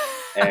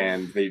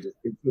 and they just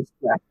it was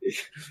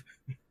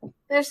crappy.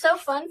 They're so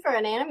fun for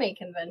an anime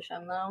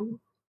convention, though.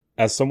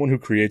 As someone who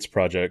creates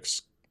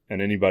projects,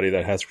 and anybody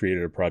that has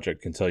created a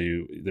project can tell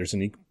you, there's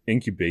an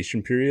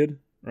incubation period,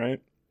 right?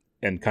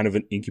 And kind of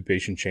an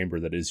incubation chamber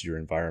that is your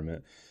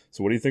environment.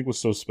 So what do you think was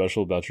so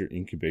special about your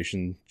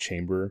incubation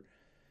chamber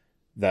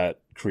that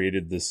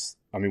created this?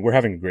 I mean, we're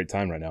having a great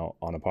time right now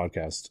on a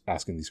podcast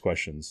asking these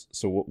questions.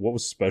 So what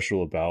was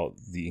special about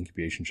the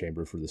incubation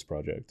chamber for this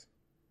project?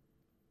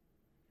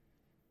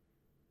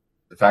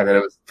 The fact that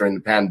it was during the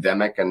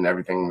pandemic and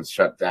everything was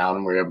shut down,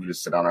 and we were able to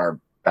just sit on our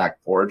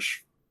back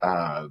porch in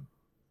a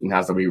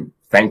house that we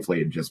thankfully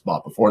had just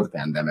bought before the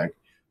pandemic,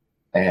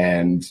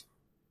 and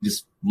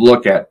just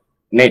look at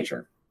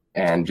nature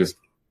and just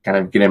kind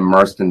of get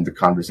immersed in the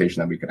conversation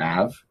that we could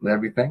have with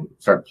everything,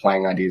 start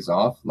playing ideas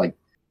off. Like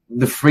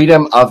the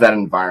freedom of that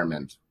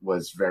environment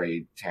was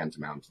very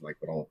tantamount to like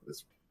what all of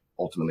this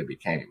ultimately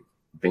became.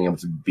 Being able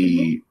to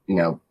be, you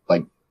know,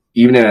 like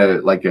even in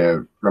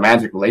a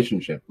romantic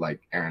relationship like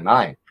Aaron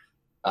and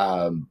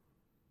I,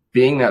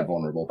 being that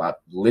vulnerable about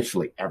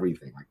literally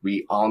everything. Like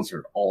we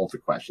answered all the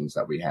questions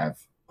that we have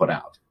put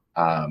out.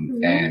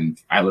 And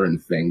I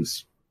learned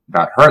things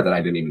about her that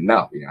I didn't even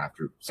know,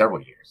 after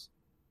several years,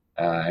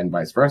 and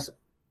vice versa.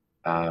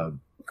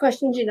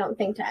 Questions you don't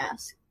think to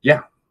ask.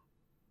 Yeah.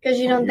 Because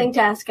you don't think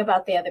to ask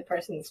about the other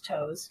person's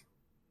toes.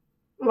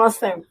 Unless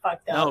they're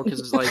fucked up. No,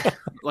 because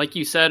like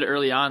you said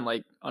early on,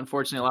 like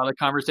unfortunately, a lot of the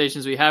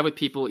conversations we have with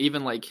people,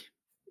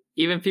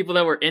 even people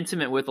that we're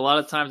intimate with, a lot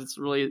of times it's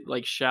really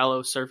like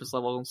shallow, surface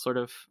level sort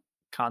of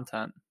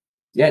content.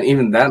 Yeah, and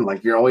even then,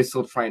 like you're always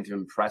still trying to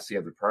impress the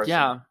other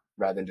person,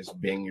 rather than just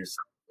being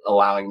yourself,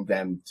 allowing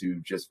them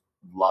to just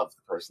love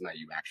the person that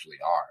you actually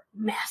are.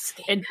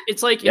 Masking. And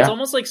it's like it's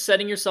almost like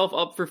setting yourself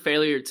up for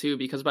failure too,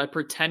 because by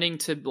pretending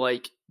to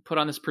like put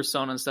on this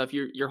persona and stuff,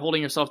 you're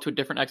holding yourself to a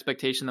different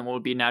expectation than what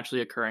would be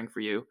naturally occurring for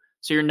you.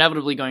 So you're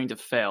inevitably going to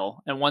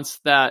fail. And once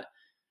that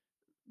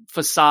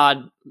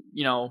facade,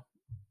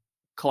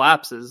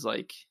 collapses,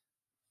 like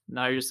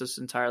now you're just this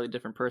entirely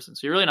different person.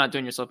 So you're really not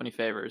doing yourself any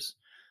favors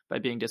by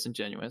being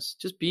disingenuous.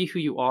 Just be who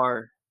you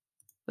are.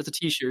 That's a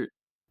t-shirt.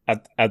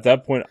 At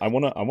that point, I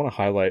want to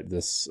highlight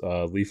this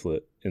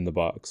leaflet in the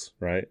box,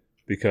 right?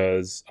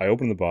 Because I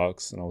opened the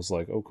box and I was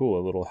like, oh, cool,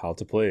 a little how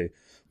to play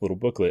little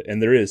booklet.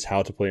 And there is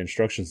how to play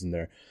instructions in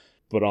there.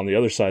 But on the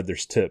other side,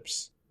 there's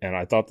tips. And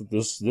I thought that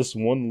this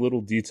one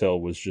little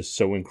detail was just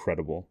so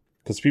incredible.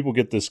 Because people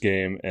get this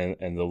game and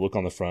they'll look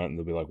on the front and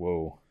they'll be like,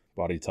 whoa,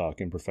 body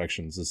talk,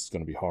 imperfections, this is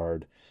going to be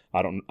hard.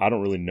 I don't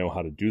really know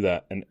how to do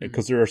that. And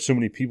because there are so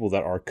many people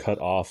that are cut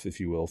off, if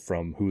you will,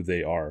 from who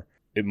they are.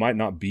 It might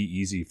not be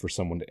easy for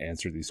someone to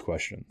answer these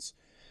questions.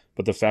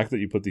 But the fact that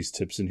you put these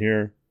tips in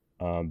here,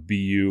 be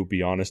you,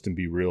 be honest and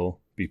be real,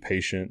 be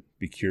patient,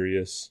 be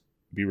curious,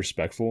 be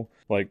respectful.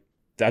 Like,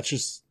 that's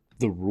just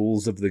the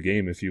rules of the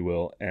game, if you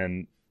will.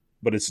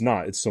 But it's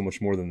not. It's so much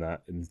more than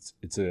that. And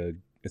it's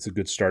a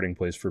good starting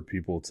place for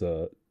people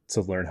to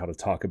learn how to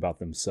talk about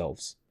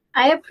themselves.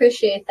 I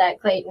appreciate that,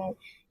 Clayton.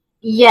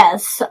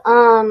 Yes.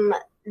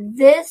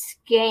 This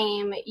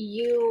game,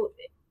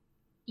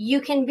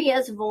 you can be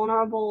as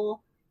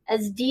vulnerable,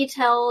 as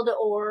detailed,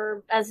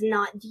 or as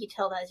not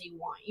detailed as you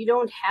want. You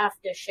don't have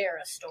to share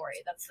a story.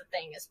 That's the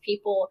thing, is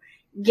people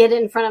get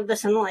in front of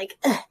this and like,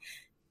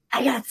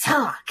 I gotta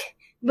talk.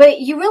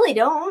 But you really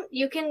don't.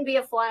 You can be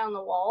a fly on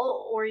the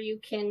wall, or you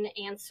can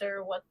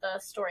answer what the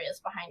story is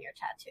behind your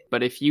tattoo.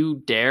 But if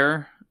you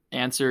dare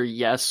answer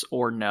yes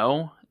or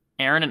no,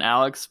 Aaron and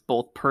Alex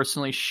both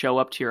personally show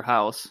up to your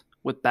house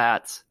with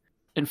bats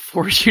and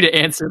force you to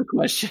answer the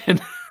question.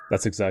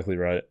 That's exactly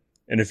right.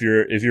 And if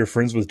you're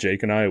friends with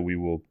Jake and I, we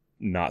will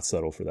not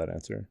settle for that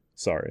answer.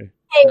 Sorry.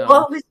 Hey,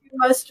 what was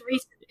your most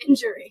recent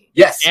injury?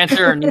 Yes.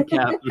 Answer or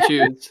kneecap, you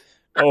choose.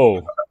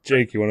 Oh,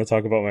 Jake, you want to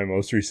talk about my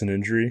most recent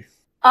injury?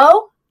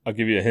 Oh? I'll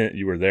give you a hint.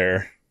 You were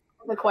there.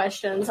 The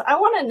questions. I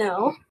want to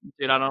know.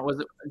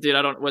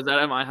 Was that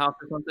at my house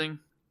or something?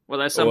 Was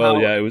I somehow?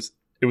 Well, yeah,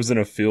 it was in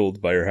a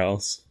field by your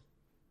house.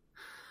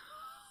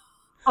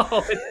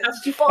 Oh, did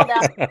you fall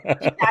down?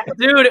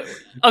 Dude,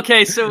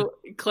 okay, so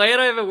Clay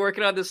and I have been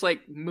working on this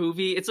like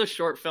movie. It's a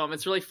short film.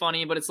 It's really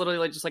funny, but it's literally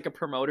like just like a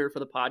promoter for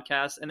the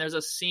podcast. And there's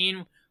a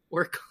scene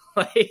where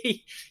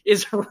Clay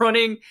is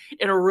running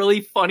in a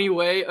really funny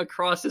way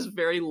across this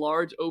very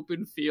large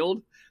open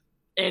field.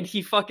 And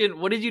he fucking,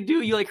 what did you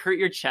do? You like hurt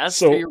your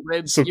chest or your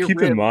ribs? So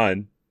keep in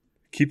mind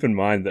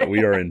that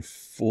we are in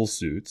full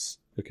suits,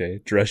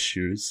 okay, dress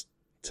shoes,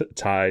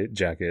 tie,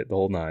 jacket, the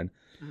whole nine.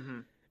 Mm-hmm.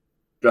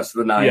 Dress to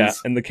the nines. Yeah,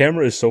 and the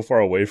camera is so far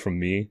away from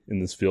me in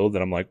this field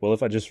that I'm like, well,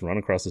 if I just run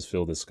across this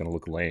field, it's going to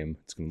look lame.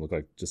 It's going to look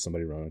like just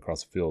somebody running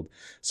across the field.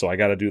 So I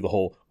got to do the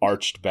whole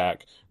arched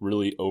back,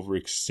 really over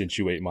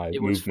accentuate my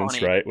movements,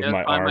 funny. Right, with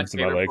my arms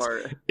and my legs.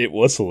 Part. It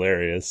was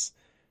hilarious.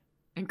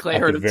 And Clay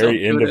at heard the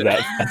very end of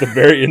that. At the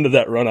very end of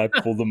that run, I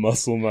pulled the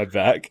muscle in my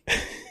back,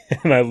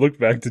 and I looked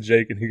back to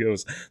Jake, and he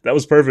goes, "That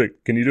was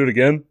perfect. Can you do it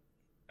again?"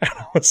 And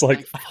I was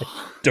like,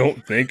 "I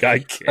don't think I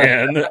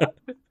can."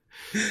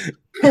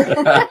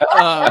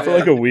 For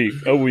like a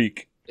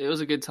week. It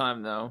was a good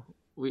time though.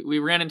 We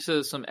ran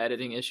into some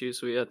editing issues,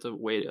 so we had to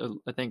wait.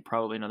 I think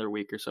probably another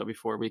week or so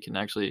before we can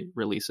actually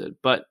release it.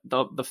 But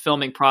the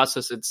filming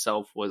process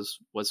itself was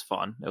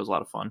fun. It was a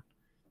lot of fun.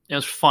 It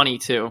was funny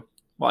too,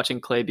 watching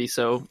Clay be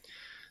so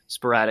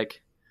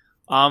sporadic.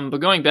 But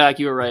going back,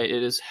 you were right.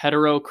 It is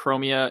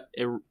heterochromia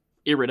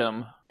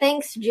iridum.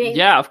 Thanks, Jake.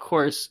 Yeah, of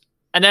course.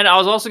 And then I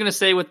was also going to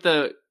say with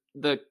the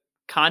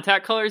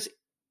contact colors,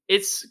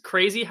 it's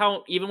crazy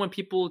how even when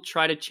people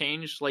try to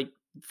change like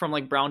from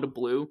like brown to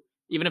blue,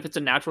 even if it's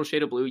a natural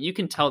shade of blue, you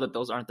can tell that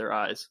those aren't their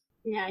eyes.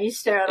 Yeah, you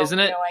stare at them.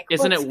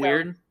 Isn't it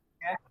weird?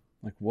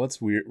 Like,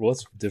 what's weird?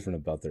 What's different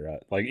about their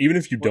eyes? Like, even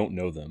if you don't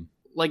know them.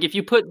 Like, if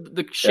you put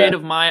the shade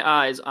of my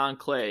eyes on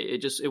Clay,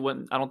 it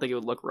wouldn't. I don't think it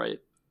would look right.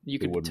 You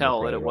could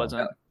tell that it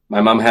wasn't.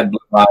 My mom had blue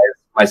eyes.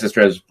 My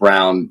sister has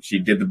brown. She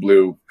did the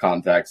blue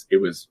contacts. It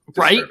was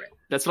disturbing. Right.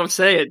 That's what I'm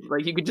saying.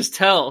 Like, you could just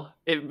tell.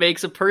 It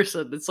makes a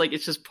person. It's like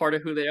it's just part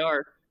of who they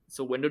are. It's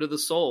a window to the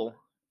soul.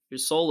 Your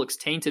soul looks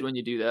tainted when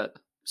you do that.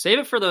 Save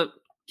it for the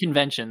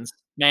conventions,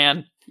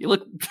 man. You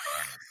look.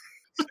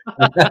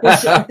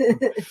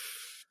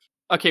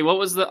 Okay, what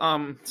was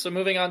the so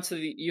moving on to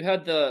you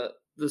had the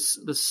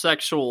the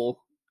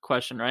sexual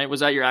question, right?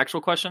 Was that your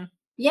actual question?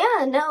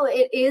 Yeah, no,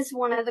 it is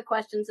one of the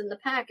questions in the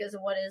pack. Is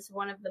what is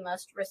one of the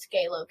most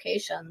risque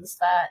locations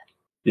that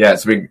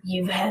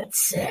you've had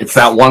sex? It's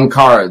that one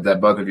card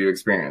that both of you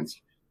experienced.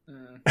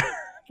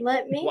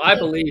 Let me. Well, I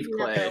believe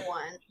another Clay.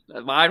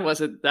 one. Mine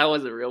wasn't. That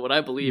wasn't real. But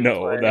I believe.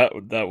 No, Clay.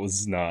 that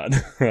was not.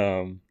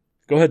 Go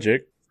ahead,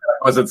 Jake.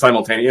 Was it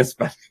simultaneous?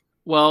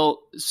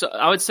 Well, so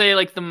I would say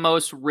like the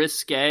most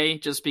risque,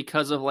 just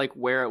because of like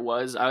where it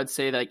was. I would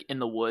say like in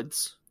the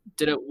woods.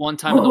 Did it one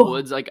time in the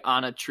woods, like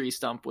on a tree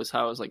stump, was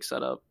how it was like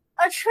set up.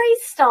 A tree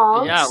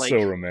stump. Yeah, like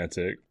so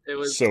romantic. it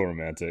was so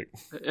romantic.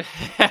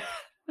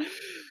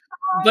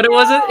 But it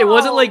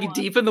wasn't like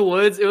deep in the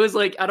woods. It was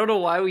like, I don't know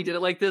why we did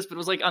it like this, but it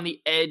was like on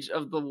the edge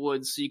of the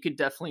woods, so you could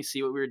definitely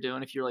see what we were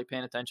doing if you were like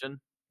paying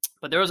attention.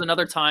 But there was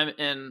another time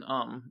in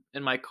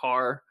my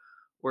car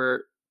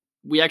where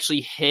we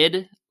actually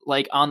hid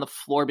like on the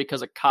floor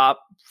because a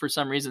cop for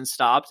some reason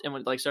stopped and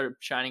would like started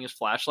shining his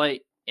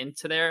flashlight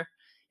into there.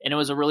 And it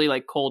was a really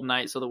like cold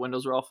night, so the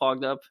windows were all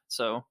fogged up.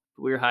 So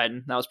we were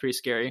hiding. That was pretty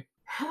scary.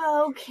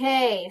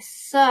 Okay,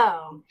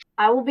 so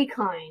I will be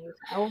kind.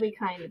 I will be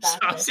kind about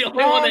I this. was the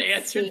only one that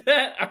answered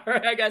that. All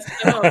right, I got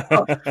set up.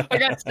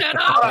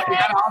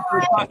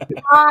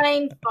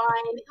 Fine.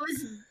 It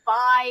was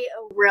by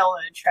a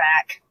railroad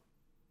track.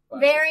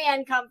 Very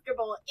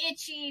uncomfortable,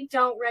 itchy.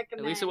 Don't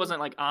recommend. At least it wasn't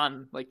like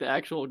on like the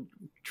actual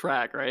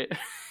track, right?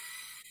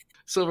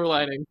 Silver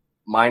lining.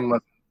 Mine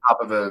was on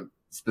top of a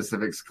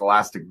specific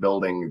scholastic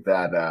building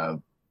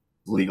that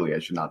legally I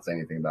should not say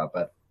anything about,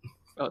 but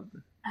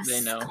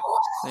They know.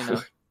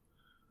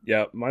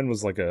 Yeah, mine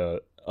was like a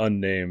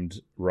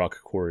unnamed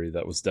rock quarry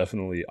that was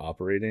definitely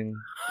operating.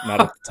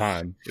 Not at the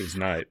time. It was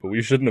night, but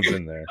we shouldn't have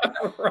been there.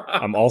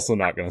 I'm also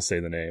not going to say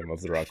the name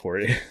of the rock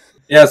quarry.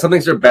 Yeah, some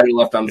things are better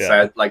left unsaid.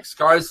 Yeah. Like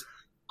scars,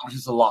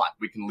 just a lot.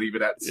 We can leave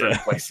it at certain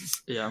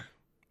places. Yeah.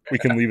 We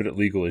can leave it at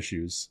legal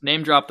issues.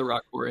 Name drop the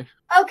rock quarry.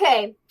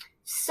 Okay.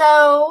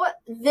 So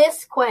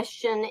this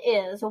question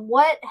is,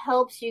 what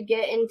helps you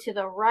get into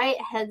the right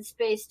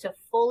headspace to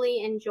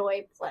fully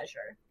enjoy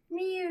pleasure?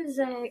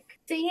 Music.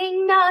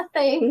 Seeing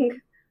nothing.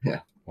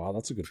 Yeah. Wow,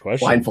 that's a good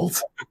question.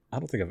 Blindfolds. I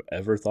don't think I've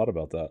ever thought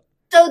about that.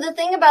 So the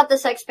thing about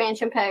this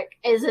expansion pack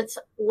is it's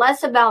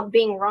less about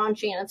being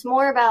raunchy and it's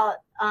more about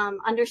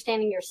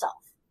understanding yourself.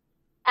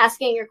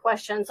 Asking your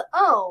questions,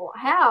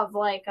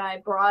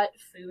 I brought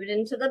food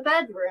into the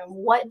bedroom.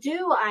 What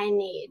do I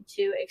need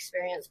to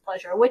experience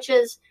pleasure? Which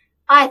is,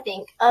 I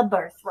think, a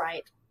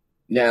birthright.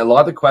 Yeah, a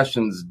lot of the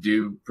questions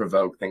do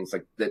provoke things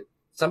like that.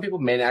 Some people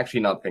may actually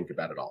not think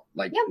about it all.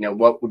 Like,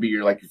 what would be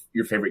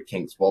your favorite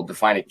kinks? Well,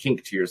 define a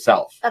kink to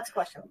yourself. That's a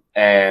question.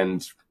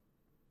 And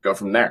go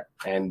from there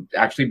and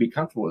actually be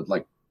comfortable with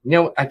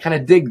I kind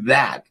of dig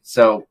that.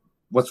 So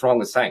what's wrong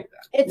with saying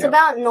that? It's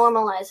about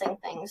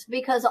normalizing things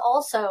because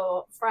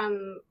also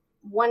from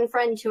one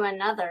friend to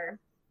another,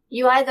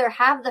 you either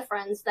have the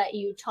friends that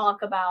you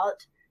talk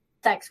about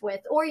sex with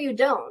or you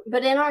don't.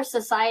 But in our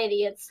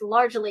society, it's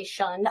largely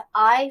shunned,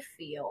 I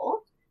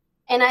feel.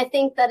 And I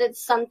think that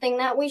it's something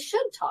that we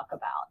should talk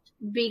about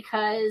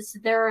because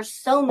there are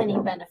so many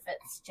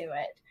benefits to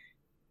it,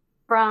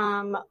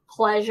 from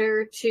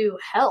pleasure to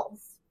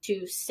health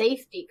to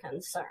safety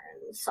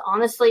concerns.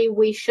 Honestly,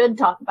 we should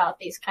talk about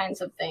these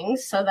kinds of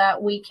things so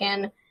that we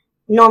can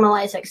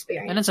normalize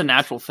experience. And it's a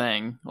natural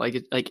thing.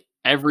 Like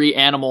every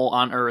animal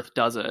on Earth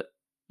does it.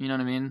 You know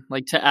what I mean?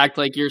 Like to act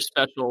like you're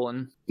special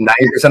and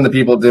 90% of the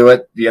people do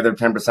it. The other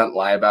 10%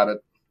 lie about it.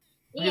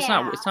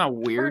 Yeah, it's not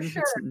weird.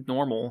 sure. It's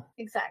normal.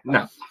 Exactly.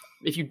 No.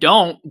 If you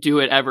don't do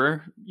it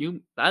ever,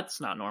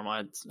 that's not normal.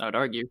 I would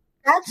argue.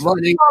 That's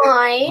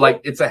fine.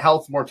 Like it's a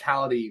health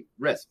mortality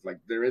risk. Like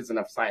there is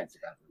enough science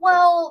about it.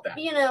 Well,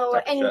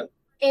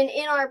 and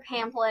in our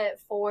pamphlet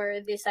for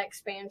this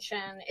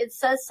expansion, it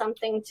says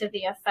something to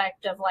the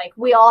effect of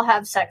we all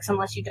have sex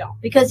unless you don't.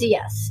 Because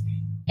yes,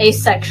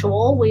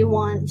 asexual, we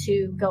want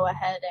to go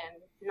ahead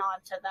and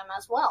nod to them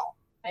as well.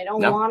 They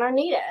don't want or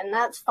need it, and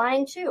that's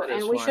fine too.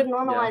 And we should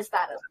normalize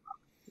that as well.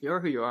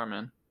 You're who you are,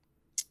 man.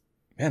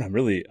 Man, I'm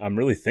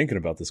really thinking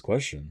about this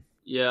question.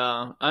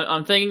 Yeah,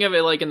 I'm thinking of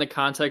it in the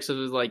context of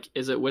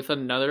is it with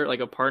another,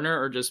 a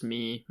partner, or just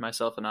me,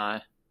 myself, and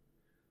I?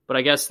 But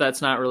I guess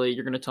that's not really.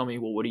 You're going to tell me,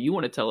 well, what do you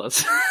want to tell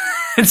us?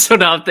 And so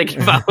now I'm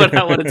thinking about what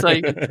I want to tell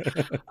you.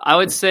 I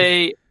would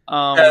say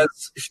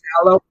as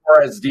shallow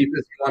or as deep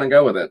as you want to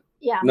go with it.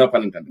 Yeah, no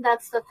pun intended.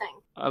 That's the thing.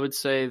 I would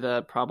say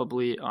that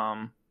probably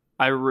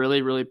I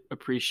really, really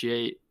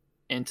appreciate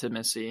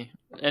intimacy,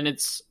 and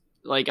it's.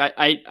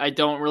 I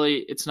don't really,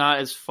 it's not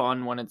as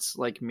fun when it's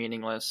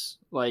meaningless.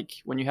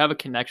 When you have a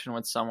connection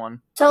with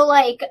someone. So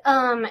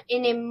an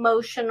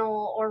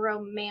emotional or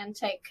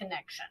romantic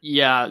connection.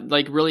 Yeah,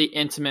 really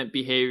intimate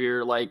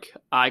behavior,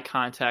 eye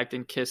contact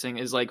and kissing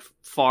is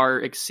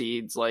far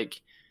exceeds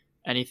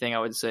anything I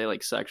would say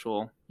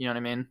sexual. You know what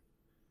I mean?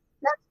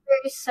 That's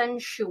very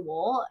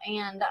sensual,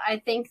 and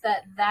I think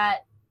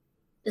that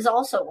is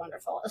also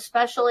wonderful,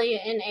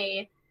 especially in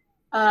a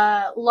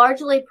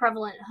largely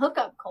prevalent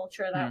hookup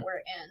culture that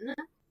we're in,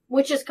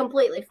 which is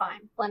completely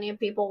fine. Plenty of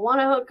people want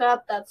to hook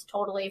up. That's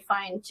totally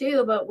fine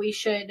too, but we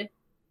should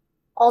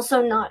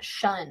also not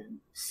shun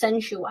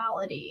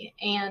sensuality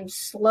and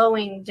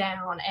slowing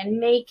down and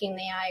making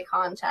the eye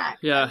contact.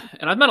 Yeah,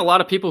 and I've met a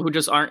lot of people who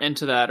just aren't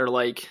into that, or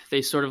like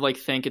they sort of like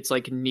think it's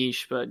like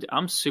niche, but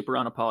I'm super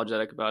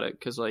unapologetic about it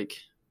because like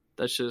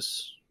that's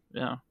just,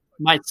 you know,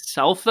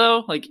 myself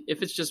though. Like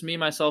if it's just me,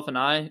 myself, and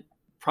I,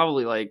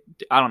 probably like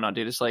I don't know,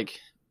 dude. It's like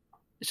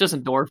it's just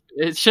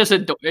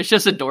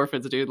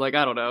endorphins, dude. Like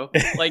I don't know,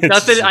 like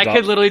nothing. I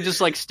could literally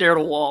just like stare at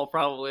a wall,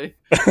 probably.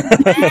 be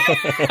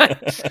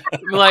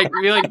like,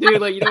 dude,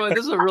 like you know what?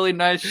 This is a really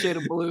nice shade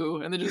of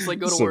blue, and then just like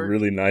go to work. A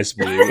really nice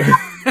blue.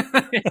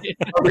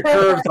 The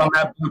curves on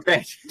that blue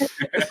page.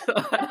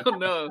 I don't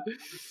know.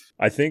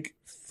 I think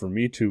for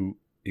me to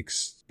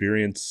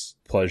experience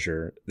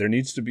pleasure, there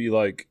needs to be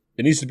like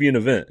it needs to be an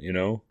event. You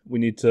know, we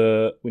need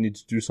to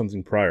do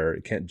something prior.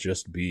 It can't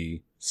just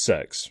be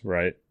sex,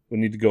 right? We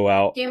need to go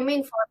out. Do you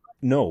mean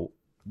No,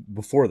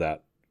 before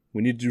that.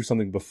 We need to do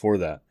something before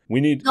that.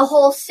 We need the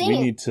whole scene. We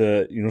need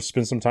to,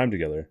 spend some time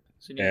together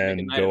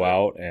and go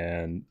out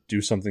and do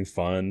something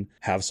fun,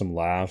 have some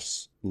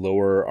laughs,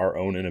 lower our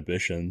own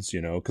inhibitions,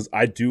 because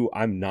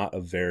I'm not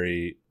a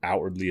very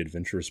outwardly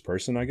adventurous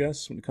person, I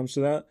guess, when it comes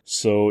to that.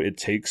 So it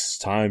takes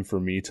time for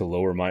me to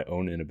lower my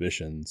own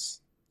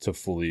inhibitions to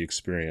fully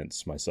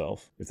experience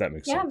myself, if that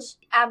makes sense.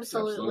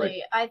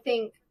 Absolutely. I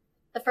think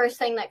the first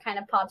thing that kind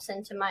of pops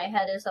into my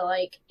head is that,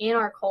 like, in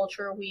our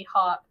culture, we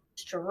hop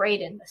straight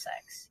into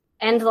sex.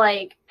 And,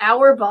 like,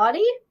 our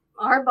body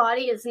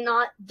is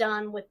not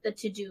done with the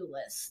to-do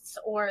lists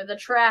or the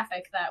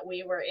traffic that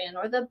we were in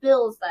or the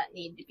bills that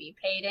need to be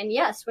paid. And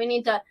yes, we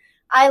need to,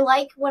 I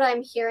like what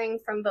I'm hearing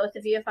from both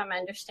of you, if I'm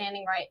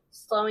understanding right,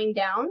 slowing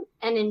down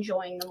and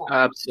enjoying the moment.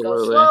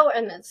 Absolutely. Go slow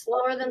and then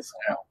slower than slow.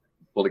 Yeah.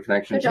 Build a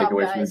connection, Good take job,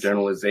 away from the guys.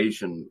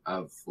 generalization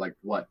of, like,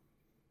 what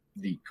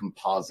the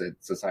composite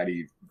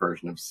society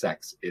version of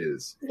sex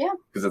is. Yeah.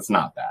 Because it's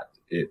not that.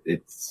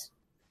 It's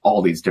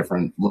all these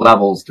different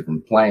levels,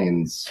 different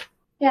planes.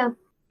 Yeah.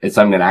 It's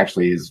something that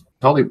actually is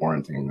totally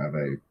warranting of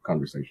a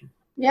conversation.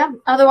 Yeah.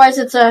 Otherwise,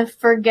 it's a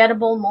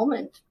forgettable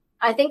moment.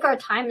 I think our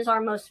time is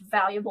our most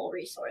valuable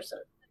resource.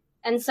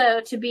 And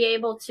so to be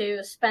able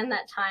to spend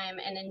that time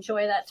and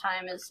enjoy that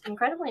time is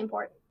incredibly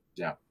important.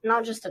 Yeah.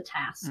 Not just a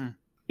task.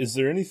 Is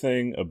there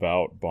anything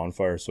about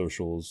Bonfire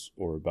Socials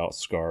or about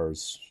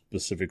Scars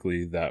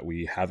specifically that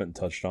we haven't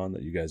touched on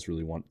that you guys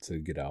really want to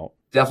get out?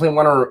 Definitely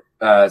want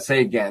to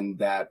say again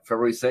that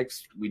February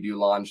 6th, we do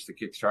launch the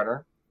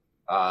Kickstarter.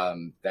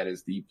 That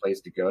is the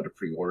place to go to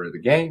pre-order the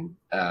game.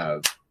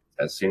 As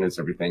soon as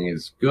everything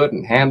is good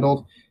and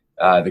handled,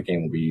 the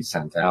game will be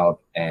sent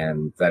out.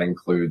 And that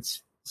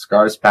includes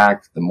Scars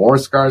Pack, the More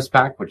Scars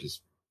Pack, which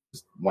is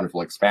just a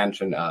wonderful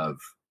expansion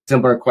of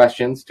similar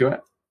questions to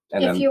it.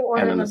 And If you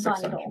order and the the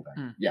bundle.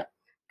 pack. Yeah.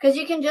 Because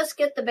you can just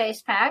get the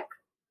base pack.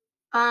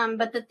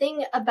 But the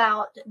thing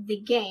about the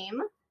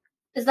game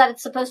is that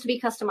it's supposed to be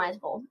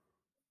customizable.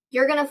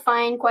 You're going to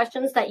find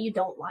questions that you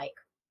don't like.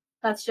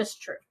 That's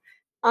just true.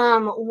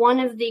 One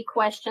of the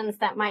questions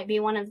that might be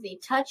one of the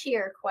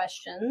touchier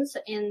questions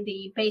in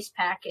the base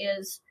pack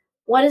is,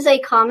 what is a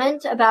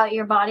comment about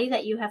your body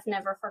that you have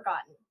never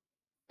forgotten?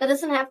 That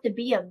doesn't have to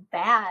be a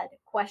bad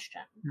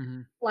question.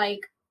 Mm-hmm.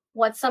 Like,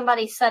 what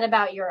somebody said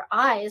about your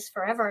eyes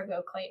forever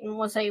ago, Clayton,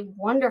 was a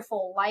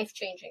wonderful,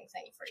 life-changing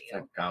thing for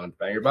you. Comment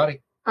about your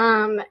body.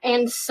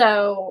 And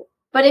so,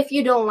 but if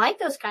you don't like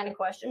those kind of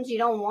questions, you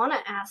don't want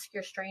to ask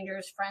your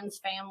strangers, friends,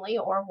 family,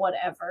 or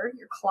whatever,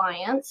 your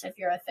clients, if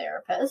you're a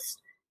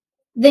therapist,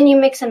 then you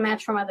mix and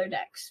match from other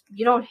decks.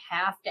 You don't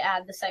have to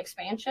add this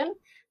expansion,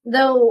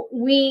 though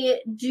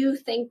we do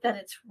think that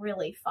it's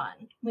really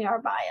fun. We are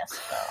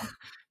biased, though.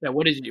 Yeah,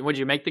 what did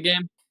you make the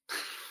game?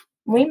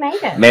 We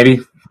made it. Maybe.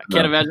 I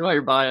can't imagine why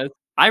you're biased.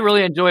 I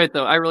really enjoy it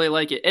though. I really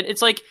like it.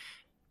 It's like,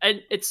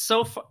 it's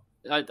so fun.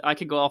 I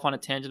could go off on a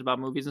tangent about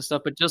movies and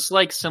stuff, but just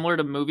like similar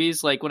to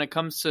movies, like when it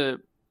comes to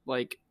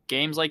like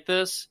games like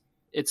this,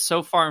 it's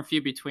so far and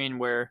few between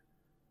where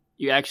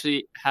you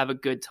actually have a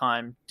good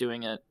time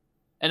doing it.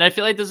 And I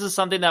feel like this is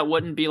something that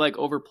wouldn't be like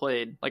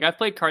overplayed. Like I've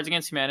played Cards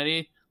Against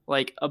Humanity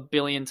like a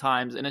billion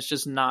times and it's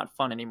just not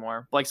fun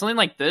anymore. But like something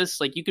like this,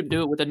 like you could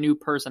do it with a new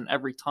person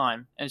every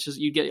time and it's just,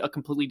 you get a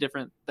completely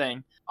different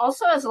thing.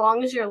 Also, as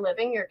long as you're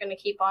living, you're going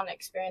to keep on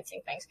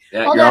experiencing things.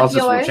 Yeah, Hold your up,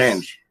 analysis will yours.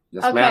 change.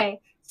 Yes, Okay, ma'am.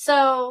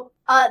 so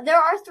there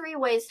are 3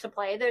 ways to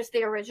play. There's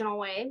the original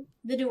way,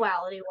 the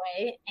duality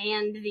way,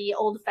 and the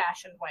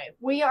old-fashioned way.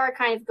 We are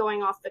kind of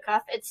going off the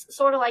cuff. It's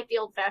sort of like the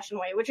old-fashioned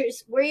way, which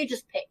is where you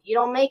just pick. You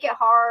don't make it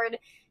hard.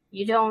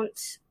 You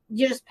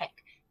just pick.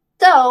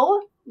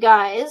 So,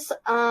 guys,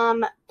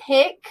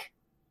 pick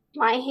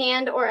my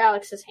hand or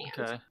Alex's hand.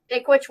 Okay.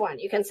 Pick which one.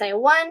 You can say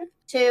 1,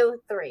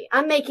 2, 3.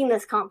 I'm making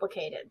this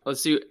complicated.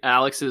 Let's do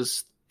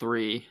Alex's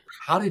 3.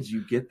 How did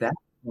you get that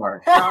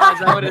far? Oh, is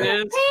that what it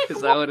is?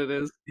 Is that what it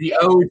is? The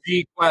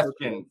OG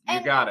question. You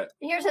And- got it.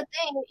 Here's the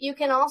thing. You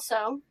can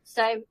also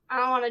say, I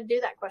don't want to do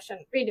that question.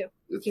 Redo. Do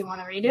It's you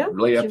want to redo?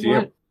 really up Do to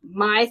you.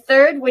 My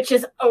third, which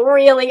is a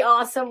really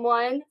awesome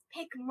one.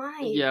 Pick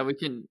mine. Yeah, we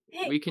can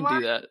Pick do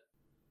mine. that.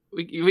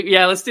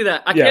 Yeah, let's do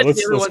that. I Yeah, can't do let's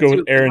the other let's one go too.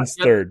 with Aaron's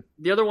third.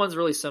 The other one's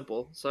really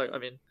simple. So I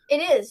mean, It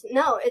is.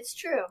 No, it's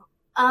true.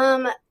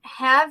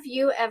 Have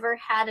you ever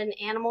had an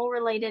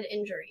animal-related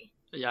injury?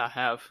 yeah, I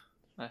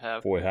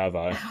have. Boy, have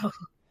I.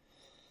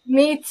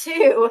 Me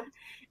too.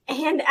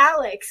 And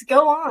Alex,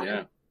 go on.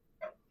 Yeah.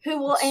 Who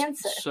will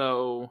answer?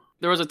 So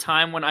there was a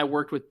time when I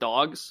worked with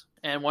dogs,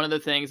 and one of the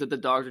things that the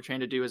dogs are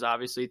trained to do is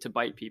obviously to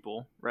bite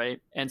people,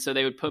 right? And so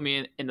they would put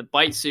me in the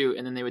bite suit,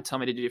 and then they would tell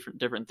me to do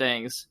different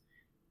things.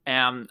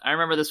 And I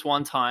remember this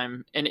one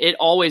time, and it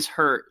always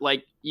hurt.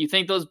 Like, you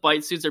think those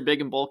bite suits are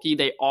big and bulky,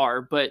 they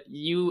are, but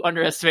you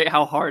underestimate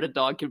how hard a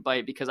dog can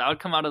bite, because I would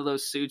come out of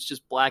those suits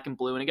just black and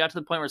blue, and it got to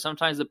the point where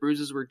sometimes the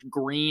bruises were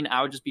green.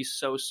 I would just be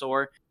so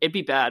sore. It'd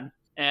be bad.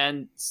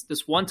 And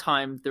this one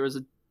time, there was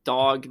a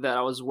dog that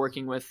I was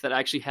working with that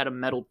actually had a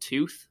metal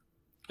tooth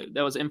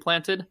that was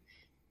implanted.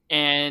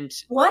 And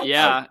What?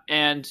 yeah,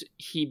 and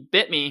he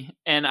bit me,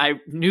 and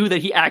I knew that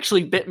he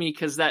actually bit me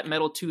because that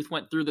metal tooth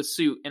went through the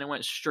suit and it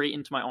went straight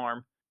into my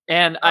arm.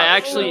 And I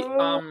actually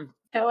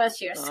Show us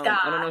your scar.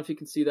 I don't know if you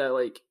can see that.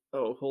 Like,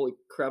 oh, holy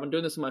crap! I'm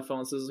doing this on my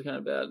phone, so this is kind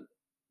of bad.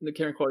 The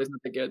camera quality is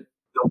not that good.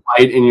 The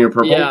white in your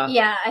purple. Yeah.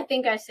 Yeah, I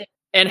think I see.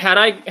 And had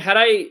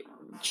I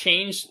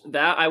changed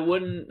that, I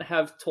wouldn't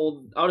have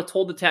told. I would have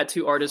told the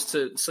tattoo artist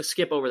to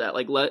skip over that,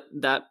 like let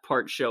that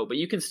part show. But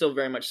you can still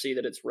very much see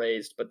that it's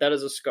raised. But that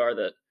is a scar.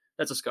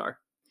 That's a scar.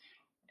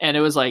 And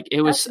it was like,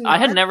 I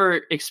had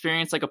never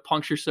experienced like a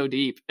puncture so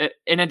deep,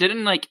 and it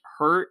didn't like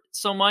hurt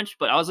so much,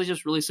 but I was like,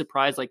 just really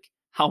surprised, like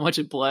how much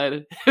it bled.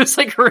 It was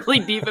like really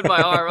deep in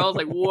my arm. I was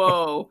like,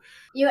 whoa.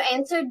 You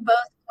answered both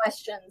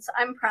questions.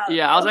 I'm proud of you.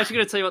 Yeah, I was actually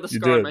going to tell you about the You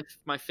scar on did.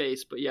 my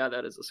face, but yeah,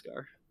 that is a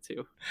scar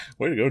too.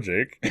 Way to go,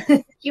 Jake.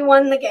 You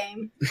won the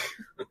game.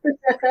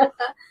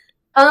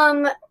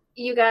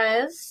 You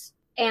guys,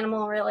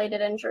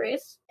 animal-related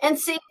injuries. And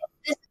see,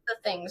 this is the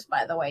things,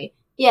 by the way.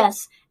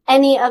 Yes,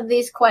 any of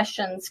these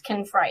questions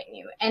can frighten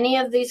you. Any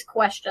of these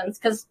questions,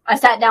 because I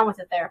sat down with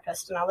a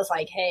therapist and I was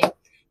like, hey,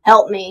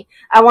 help me.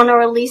 I want to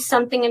release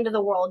something into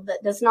the world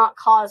that does not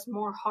cause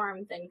more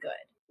harm than good.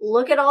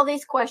 Look at all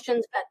these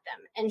questions, vet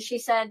them. And she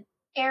said,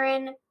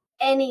 Aaron,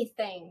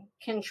 anything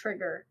can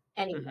trigger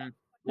anything.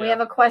 Mm-hmm. We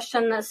have a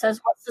question that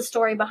says, what's the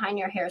story behind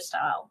your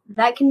hairstyle?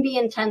 That can be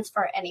intense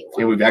for anyone.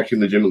 And we've actually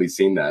legitimately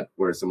seen that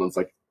where someone's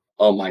like,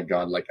 oh my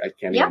God, like I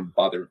can't Yeah. even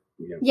bother.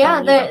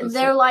 Yeah,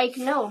 they're like,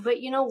 no,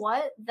 but you know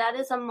what? That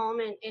is a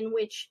moment in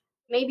which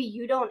maybe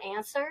you don't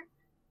answer.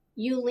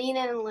 You lean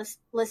in and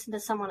listen to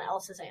someone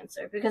else's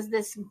answer, because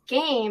this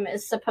game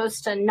is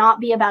supposed to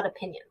not be about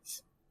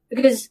opinions.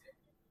 Because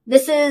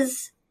this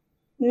is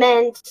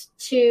meant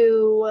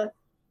to,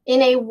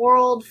 in a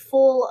world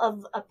full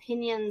of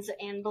opinions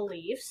and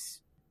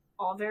beliefs,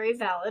 all very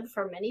valid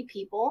for many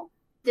people,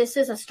 this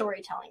is a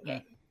storytelling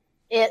game.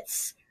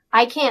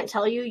 I can't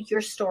tell you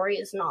your story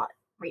is not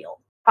real.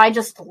 I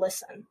just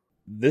listen.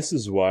 This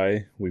is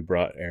why we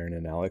brought Aaron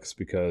and Alex,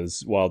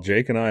 because while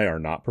Jake and I are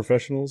not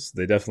professionals,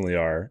 they definitely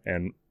are.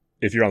 And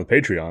if you're on the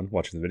Patreon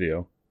watching the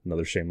video,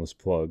 another shameless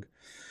plug,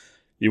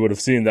 you would have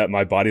seen that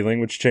my body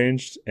language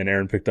changed, and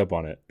Aaron picked up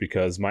on it,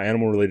 because my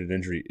animal-related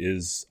injury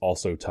is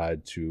also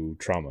tied to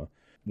trauma.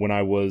 When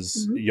I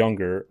was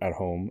younger at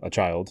home, a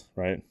child,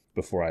 right,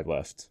 before I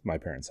left my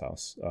parents'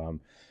 house,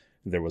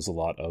 there was a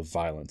lot of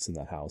violence in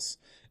that house.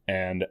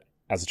 And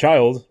as a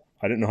child,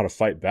 I didn't know how to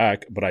fight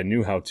back, but I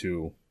knew how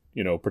to,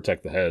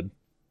 protect the head,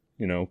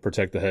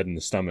 protect the head and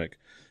the stomach.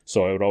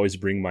 So I would always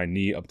bring my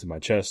knee up to my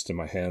chest and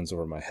my hands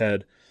over my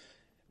head.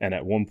 And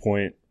at one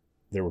point,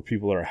 there were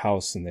people at our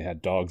house and they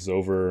had dogs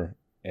over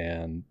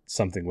and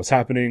something was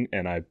happening.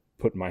 And I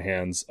put my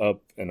hands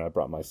up and I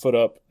brought my foot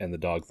up, and the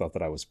dog thought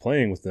that I was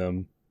playing with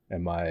them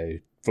and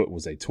my foot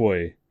was a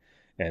toy,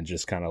 and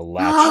just kind of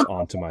latched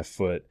onto my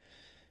foot.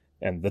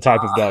 And the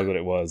type of dog that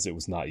it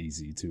was not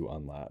easy to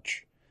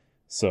unlatch.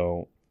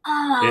 So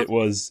it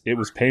was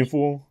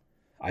painful.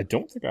 I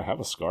don't think I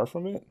have a scar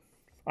from it.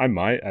 I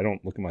might. I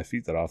don't look at my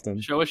feet that often.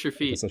 Show us your I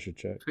feet. guess I should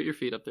check. Put your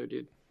feet up there,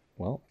 dude.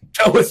 Well,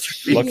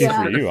 Lucky lucky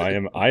Yeah. for you,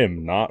 I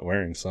am not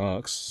wearing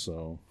socks,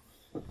 so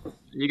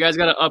You guys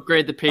got to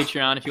upgrade the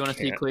Patreon if you want to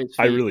see can't. Clay's feet.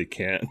 I really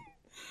can't.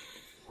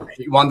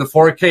 You want the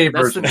 4K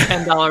That's the version.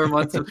 $10 a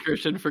month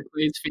subscription for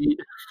Clay's feet.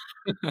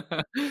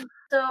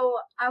 So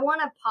I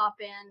want to pop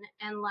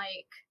in and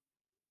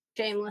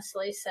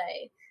shamelessly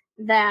say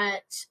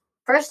that,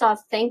 first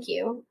off, thank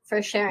you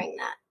for sharing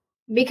that,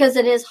 because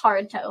it is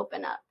hard to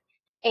open up.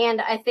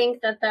 And I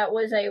think that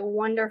was a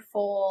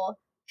wonderful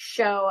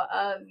show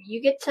of,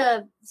 you get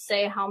to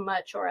say how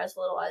much or as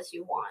little as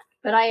you want,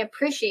 but I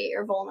appreciate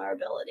your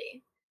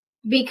vulnerability,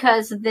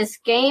 because this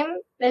game,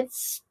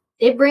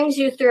 it brings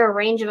you through a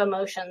range of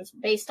emotions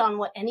based on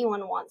what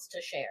anyone wants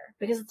to share,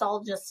 because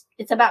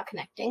it's about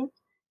connecting.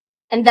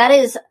 And that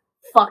is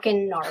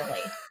fucking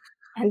gnarly.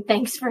 And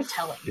thanks for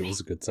telling It me.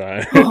 was a good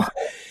time.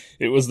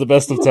 It was the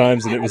best of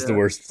times, and it was the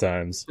worst of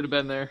times. Should have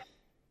been there.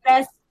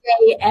 Best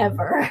day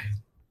ever.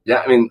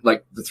 Yeah, I mean,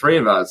 like the three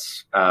of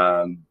us,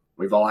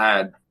 we've all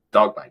had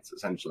dog bites,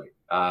 essentially.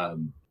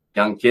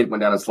 Young kid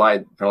went down a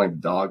slide. Apparently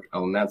the dog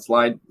owned that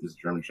slide. This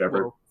German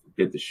Shepherd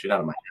bit the shit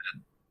out of my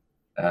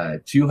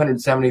head.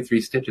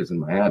 273 stitches in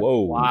my head.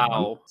 Whoa.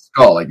 Wow.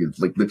 Skull, it's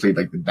literally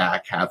the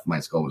back half of my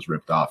skull was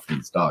ripped off from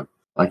this dog.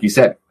 Like you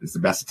said, it's the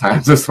best of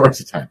times, it's the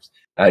worst of times.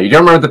 You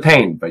don't remember the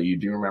pain, but you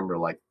do remember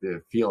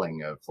the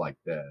feeling of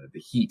the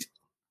heat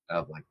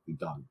of the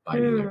dog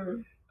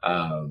biting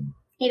you.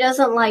 He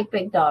doesn't like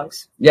big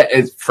dogs. Yeah,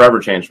 it's forever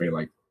changed me.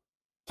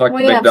 Fuck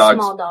We the big have dogs.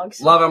 small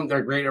dogs. Love them.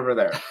 They're great over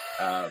there.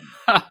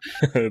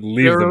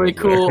 Leave They're them really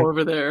over cool there.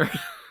 over there.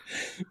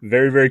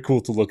 Very, very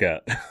cool to look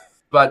at.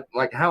 But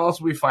how else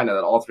do we find out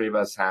that all three of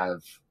us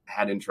have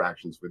had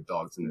interactions with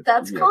dogs?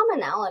 That's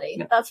commonality.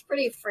 Yeah. That's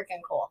pretty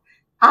freaking cool.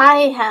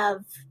 I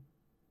have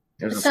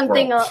There's a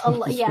something.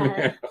 squirrel.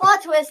 Yeah,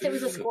 plot twist. It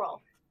was a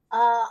squirrel.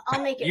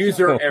 I'll make it.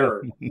 User short.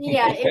 error.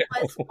 Yeah, it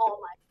was all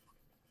my.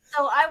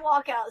 So I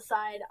walk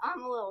outside.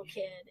 I'm a little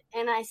kid,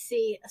 and I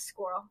see a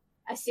squirrel.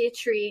 I see a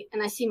tree,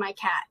 and I see my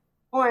cat,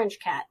 orange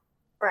cat,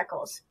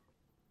 Freckles.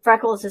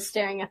 Freckles is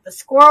staring at the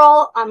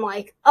squirrel. I'm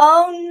like,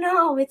 oh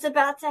no, it's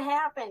about to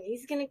happen.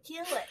 He's gonna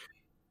kill it.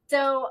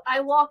 So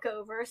I walk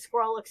over.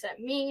 Squirrel looks at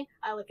me.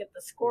 I look at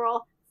the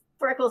squirrel.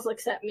 Freckles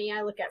looks at me.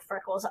 I look at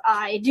Freckles.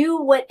 I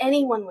do what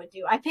anyone would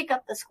do. I pick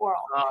up the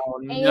squirrel. Oh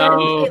And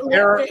no! it looked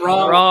at-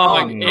 Wrong.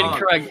 Wrong.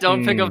 Incorrect.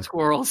 Don't pick up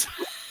squirrels.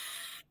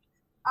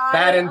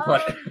 Bad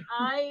input.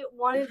 I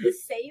wanted to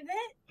save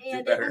it,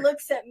 and Do better. it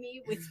looks at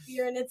me with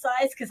fear in its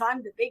eyes because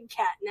I'm the big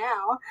cat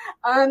now.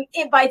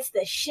 It bites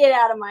the shit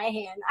out of my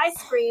hand. I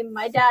scream.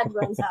 My dad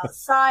runs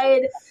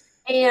outside,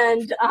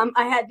 and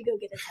I had to go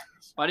get a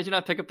tetanus. Why did you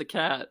not pick up the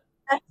cat?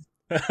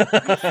 In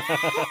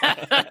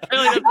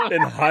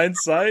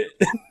hindsight,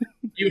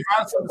 You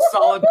have some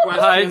solid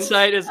questions.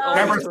 Hindsight is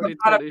Remember, always some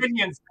 2020.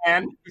 opinions,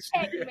 man.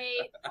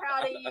 Checkmate.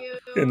 Proud of you.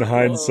 in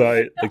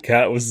hindsight, the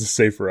cat was the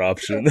safer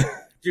option.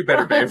 Do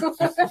better, babe.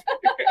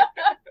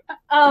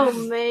 Oh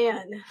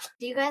man.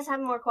 Do you guys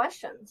have more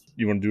questions?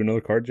 You want to do another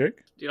card,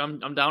 Jake? Dude,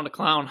 I'm down to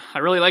clown. I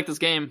really like this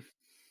game.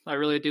 I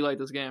really do like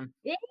this game.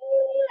 Yeah.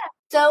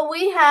 So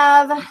we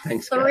have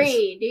Thanks, guys.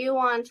 3. Do you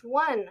want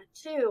 1,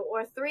 2,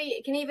 or 3?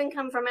 It can even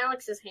come from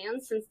Alex's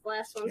hand since the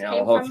last one Yeah, came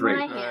I'll hold from 3.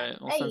 my All hand.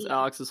 right. Well, since Hey.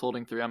 Alex is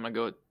holding 3, I'm gonna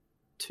go with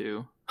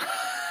 2.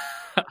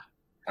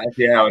 I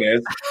see how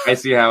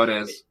it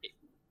is.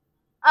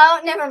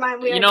 Oh, never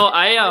mind. We You already know, said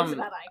I, that. It's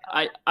about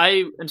eye color.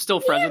 I am still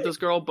friends with this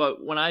girl,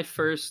 but when I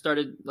first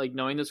started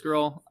knowing this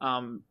girl,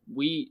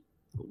 we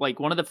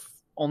one of the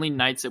only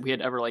nights that we had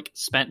ever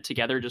spent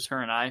together, just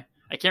her and I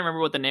can't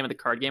remember what the name of the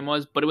card game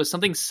was, but it was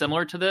something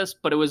similar to this,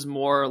 but it was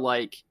more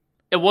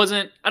it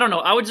wasn't, I don't know,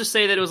 I would just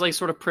say that it was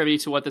sort of privy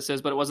to what this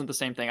is, but it wasn't the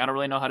same thing. I don't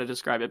really know how to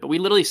describe it, but we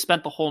literally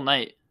spent the whole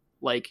night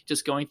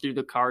just going through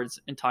the cards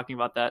and talking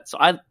about that. So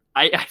I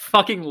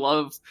fucking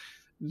love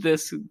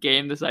this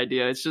game, this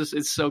idea.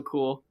 It's so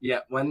cool. Yeah,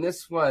 when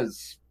this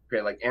was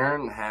great,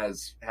 Aaron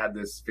has had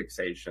this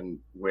fixation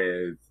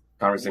with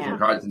conversation Yeah,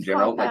 cards in it's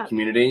general, all that.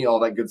 community, all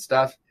that good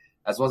stuff,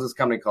 as well as this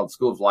company called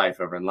School of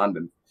Life over in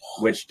London,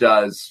 which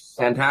does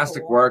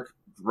fantastic cool. work,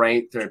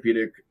 great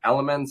therapeutic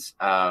elements,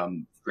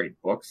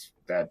 great books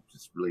that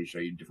just really show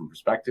you different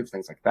perspectives,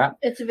 things like that.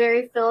 It's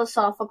very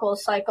philosophical,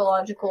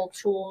 psychological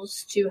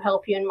tools to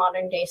help you in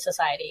modern day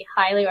society.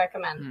 Highly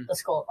recommend the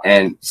School of Life.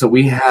 And so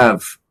we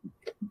have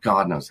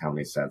God knows how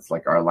many sets.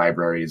 Our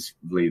library is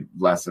really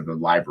less of a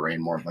library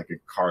and more of a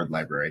card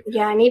library.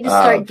 Yeah, I need to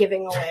start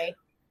giving away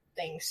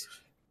things.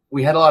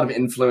 We had a lot of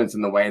influence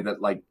in the way that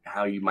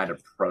how you might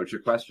approach a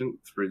question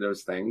through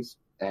those things.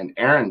 And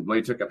Aaron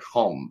really took it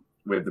home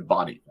with the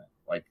body thing,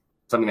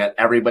 something that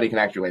everybody can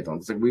actually relate to.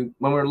 It's when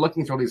we were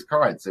looking through all these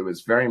cards, it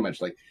was very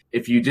much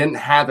if you didn't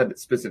have that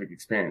specific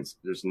experience,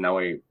 there's no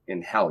way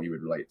in hell you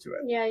would relate to it.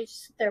 Yeah, you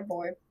just sit there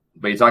bored.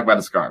 But you talk about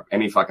a scar,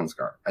 any fucking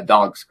scar, a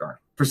dog scar.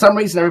 For some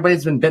reason,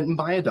 everybody's been bitten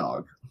by a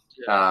dog.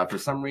 For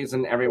some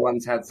reason,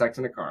 everyone's had sex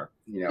in a car.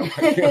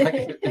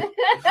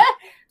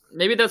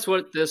 Maybe that's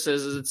what this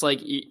is it's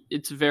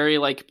it's very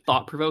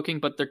thought provoking,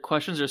 but their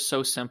questions are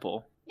so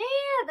simple. Yeah,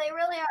 they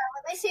really are.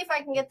 Let me see if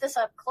I can get this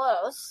up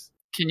close.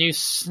 Can you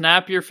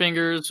snap your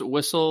fingers,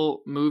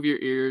 whistle, move your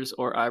ears,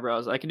 or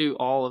eyebrows? I can do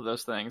all of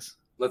those things.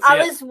 Let's see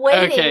I was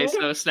waiting. Okay,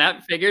 so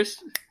snap fingers.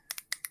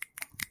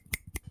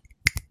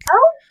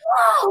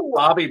 Whoa!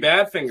 Bobby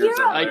Badfingers. You're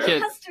over I there. kid.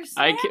 Master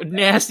I Snap. can,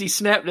 nasty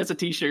snap. That's a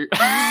t-shirt.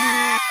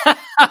 I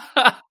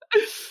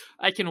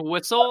can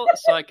whistle,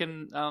 so I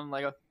can a,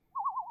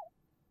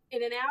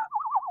 In and out.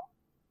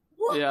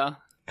 What? yeah.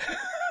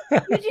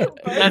 Did you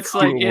That's Do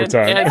it one more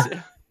time. adds-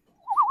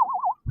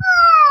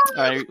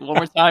 all right, one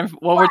more time.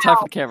 One more time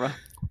for the camera.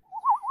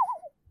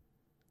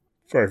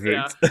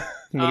 Perfect.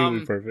 Literally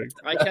Um, perfect.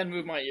 I can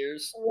move my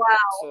ears. Wow.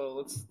 So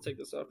let's take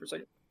this off for a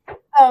second.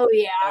 Oh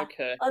yeah.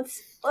 Okay.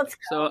 Let's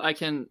So I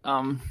can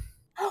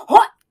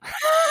What?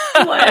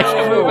 I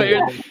can move my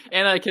ears,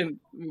 and I can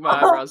move my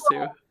eyebrows too.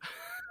 What?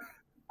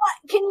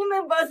 Can you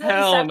move both of them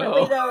Hell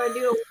separately no. though, or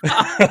do? No,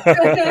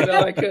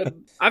 I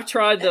could. I've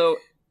tried though.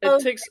 It Oh.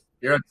 takes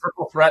You're a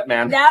triple threat,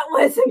 man. That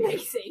was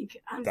amazing.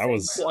 That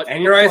was- What?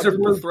 And your eyes are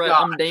Quadruple blue. threat.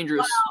 I'm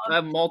dangerous. I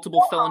have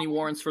multiple felony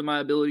warrants for my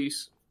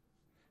abilities.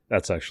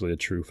 That's actually a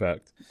true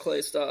fact.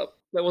 Clay, stop.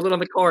 That wasn't on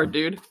the card,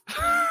 dude.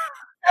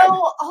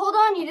 Oh, hold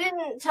on. You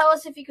didn't tell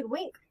us if you could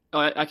wink. Oh,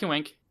 I can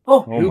wink.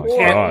 Oh Who my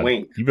can't god!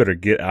 wink? You better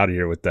get out of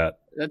here with that.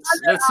 That's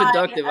Other eye,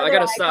 seductive. I other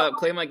gotta eye, stop. come on.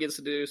 Clay might get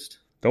seduced.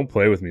 Don't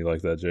play with me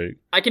like that, Jake.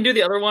 I can do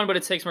the other one, but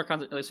it takes more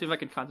concentration. Let's see if I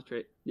can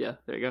concentrate. Yeah,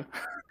 there you go.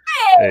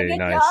 Hey, Good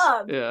nice.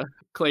 job. Yeah.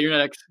 Clay, you're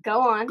next. Go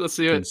on. Let's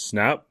see And it.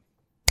 snap.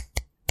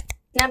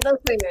 Snap those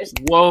fingers.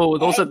 Whoa,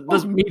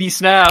 those meaty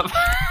snap.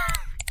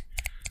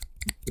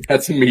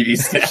 That's a meaty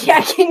snap.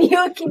 Yeah, can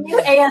you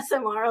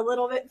ASMR a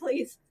little bit,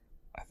 please?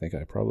 I think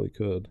I probably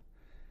could.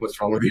 What's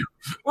wrong with you?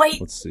 Wait,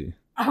 Let's see.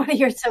 I want to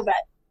hear it so bad.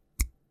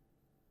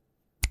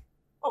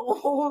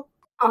 Oh,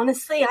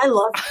 honestly, I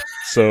love it.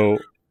 So,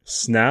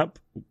 snap.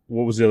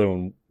 What was the other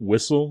one?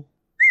 Whistle.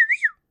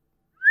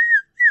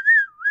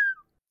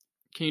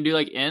 Can you do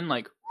like in?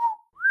 Like,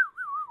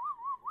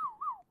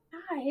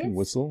 Guys,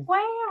 Whistle. wow,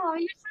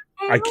 you're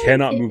so I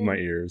cannot talented. move my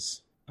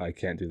ears. I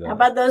can't do that. How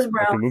about those I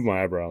brows? can move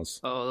my eyebrows.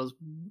 oh,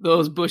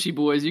 those bushy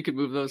boys. You can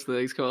move those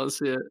things. Come on, let's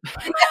see it.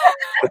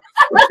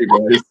 Hey,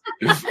 boys.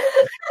 Listen.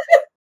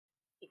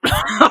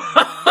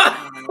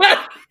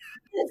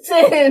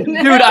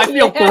 Dude, I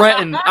feel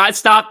threatened. I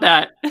stop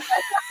that.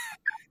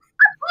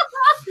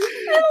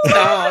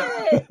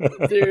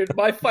 Stop. Dude,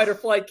 my fight or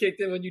flight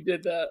kicked in when you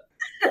did that.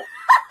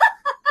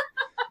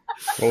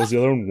 What was the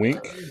other one? Wink.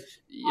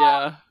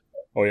 Yeah.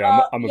 Oh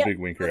yeah, I'm a Yep, big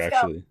winker let's go.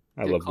 actually.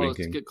 I Get love close,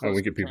 winking. get I close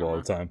wink to at the people all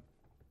the camera. time.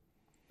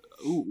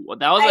 Ooh, well,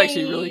 that was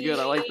actually really good.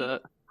 I like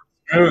that.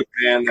 Smooth,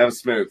 man. That was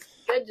smooth.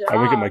 Good job. I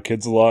wink at my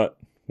kids a lot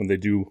when they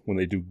do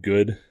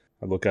good.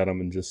 I look at them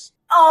and just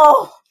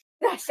Oh,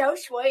 that's so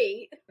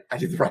sweet. I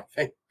did the right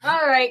thing.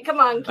 All right, come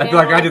on, I Cam. feel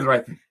like I did the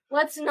right thing.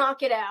 Let's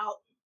knock it out.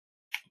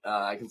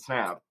 I can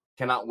snap.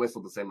 Cannot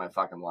whistle to save my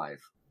fucking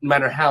life. No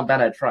matter how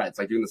bad I try, it's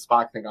like doing the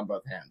Spock thing on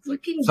both hands. You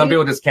Like can some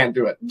people just can't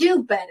do it.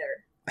 do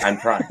better. I'm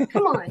trying.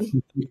 Come on.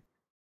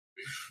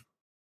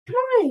 Come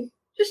on.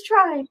 Just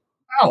try.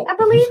 Ow. I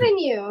believe in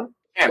you.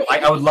 Man,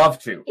 I would love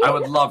to. I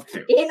would love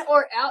to. In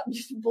or out,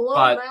 just blow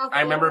But mouth.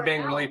 I remember in or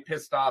being out. really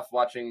pissed off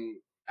watching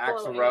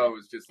Axl Blow it.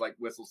 Rose just like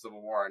whistle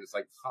Civil War, and it's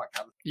like,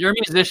 fuck. You're a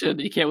musician.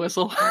 You can't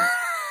whistle.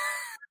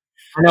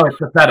 No, it's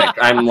pathetic.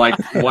 I'm like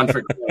one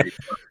trick pony.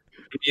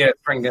 Yeah,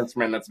 stringed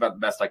instrument. That's about the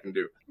best I can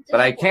do.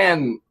 But I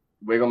can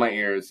wiggle my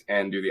ears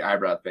and do the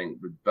eyebrow thing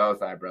with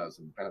both eyebrows.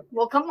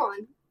 Well, come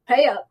on.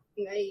 Pay up.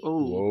 Hey.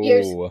 Oh,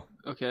 Ears. whoa.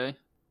 okay.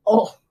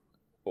 Oh,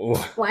 Oh.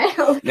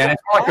 wow. Yeah,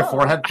 it's more like a Wow.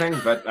 forehead thing,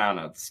 but I don't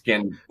know. It's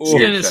skin. Oh.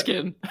 Skin is shit.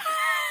 skin.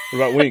 What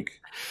about wink?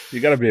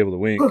 You got to be able to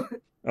wink.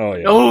 Oh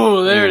yeah.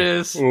 Oh, there it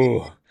is.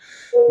 Ooh.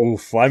 Ooh,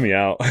 fly me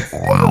out.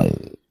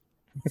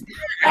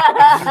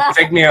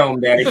 Take me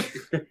home, daddy.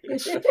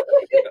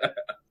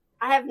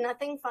 I have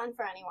nothing fun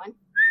for anyone.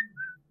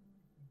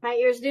 My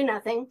ears do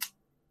nothing.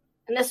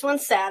 And this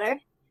one's sadder.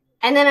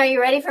 And then are you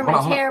ready for my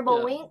Hold on. terrible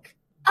Yeah. wink?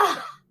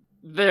 Ah,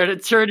 There to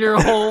turn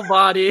your whole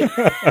body.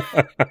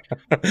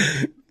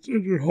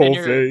 Your whole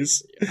your-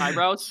 face.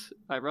 Eyebrows.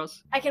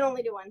 I can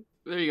only do one.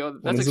 There you go.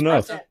 One That's is enough.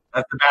 expressive.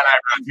 That's the bad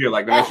eyebrow too.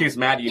 Like when she's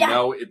mad, you Yeah.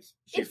 know she's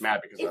It's-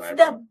 mad because of It's that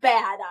the eyebrow.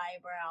 bad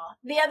eyebrow.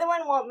 The other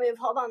one won't move.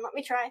 Hold on, let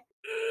me try.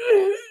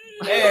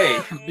 Hey,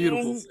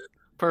 Beautiful.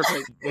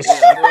 Perfect. The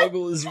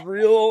struggle is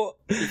real.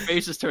 Your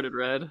face is turning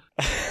red.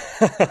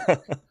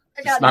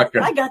 not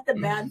good. I got the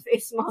bad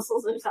face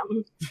muscles or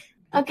something.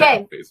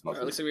 Okay, Face All right,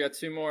 muscle. looks like we got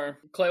two more.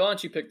 Clay, why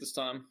don't you pick this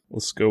time?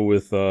 Let's go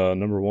with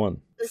number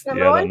one. this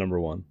number Yeah, one. that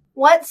number one.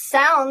 What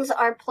sounds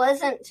are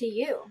pleasant to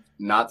you?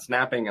 Not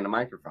snapping in a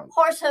microphone.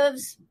 Horse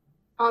hooves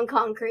on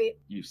concrete.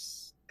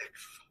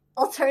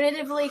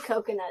 Alternatively,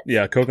 coconuts.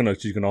 Yeah,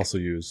 coconuts you can also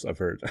use. I've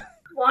heard.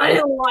 Well, I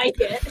don't like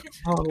it.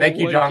 Thank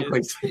you, John.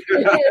 Please.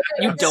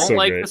 You don't So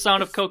like great. the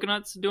sound of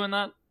coconuts doing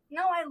that?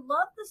 No, I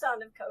love the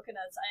sound of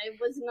coconuts. I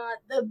was not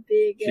the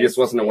biggest. She just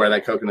wasn't aware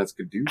that coconuts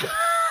could do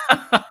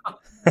that.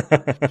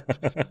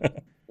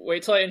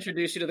 Wait till I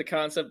introduce you to the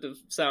concept of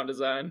sound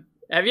design.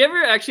 Have you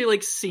ever actually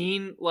like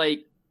seen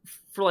like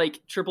for like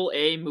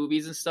AAA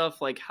movies and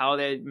stuff, like how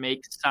they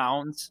make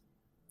sounds?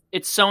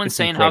 It's so It's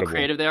insane how incredible.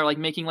 creative they are, like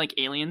making like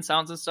alien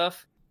sounds and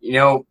stuff. You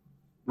know,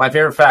 my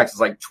favorite facts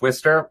is like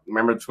Twister.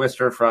 Remember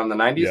Twister from the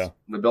 90s Yeah.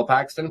 with Bill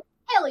Paxton?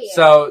 Hell yeah.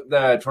 So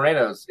the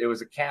tornadoes, it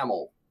was a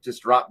camel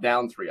just dropped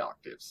down 3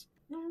 octaves.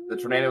 The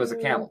tornado was a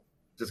camel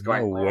just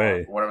going, No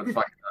way. whatever the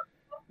fuck.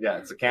 Yeah,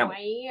 it's a camel.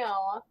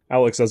 Wow.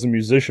 Alex, as a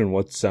musician,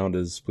 what sound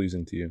is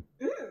pleasing to you?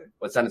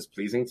 What sound is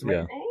pleasing to me?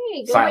 Yeah.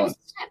 Hey, go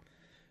Silence.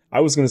 I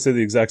was going to say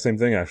the exact same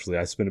thing, actually.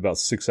 I spend about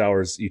 6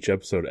 hours each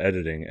episode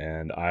editing,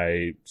 and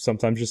I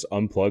sometimes just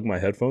unplug my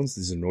headphones.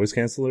 These are noise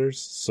cancelers,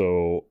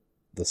 so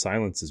the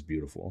silence is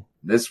beautiful.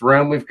 This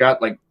room, we've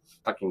got like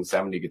fucking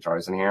 70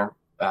 guitars in here.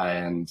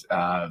 And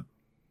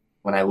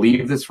when I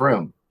leave this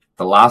room,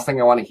 the last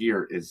thing I want to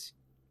hear is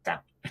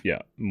sound. Yeah,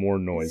 more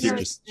noise. Yeah.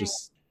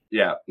 Just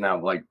Yeah, no,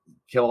 like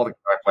kill all the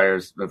guitar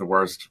players. They're the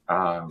worst.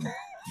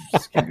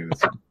 Just can't do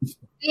this.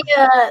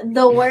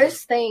 The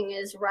worst thing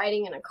is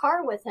riding in a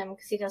car with him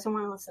because he doesn't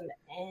want to listen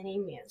to any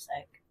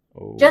music.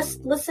 Oh.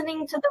 Just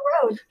listening to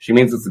the road. She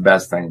means it's the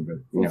best thing, but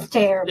you know. It's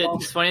terrible.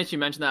 It's funny that you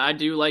mentioned that. I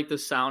do like the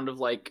sound of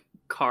like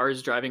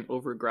cars driving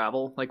over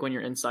gravel, like when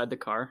you're inside the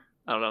car.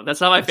 I don't know. That's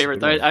not my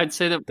favorite. I'd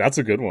say that. That's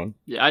a good one.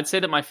 Yeah, I'd say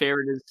that my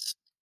favorite is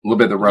A little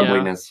bit of the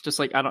rumbliness. Yeah, just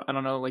like I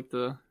don't know, like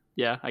the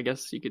I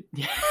guess you could.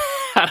 Yeah,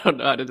 I don't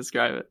know how to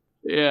describe it.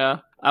 Yeah,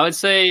 I would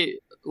say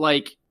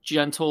like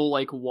gentle,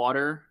 like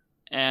water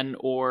and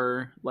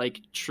or like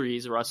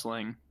trees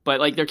rustling,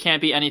 but like there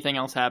can't be anything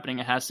else happening.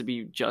 It has to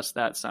be just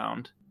that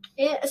sound.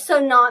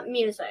 So not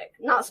music,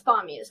 not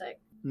spa music.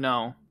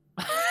 No.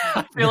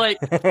 I feel like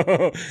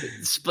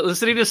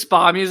listening to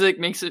spa music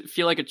makes it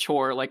feel like a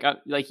chore. Like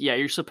yeah,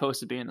 you're supposed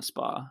to be in a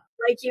spa.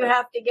 Like you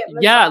have to get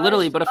massaged. Yeah,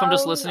 literally. But if I'm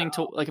just listening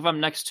to, like, if I'm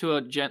next to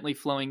a gently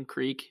flowing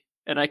creek,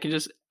 and I can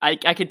just, I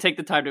can take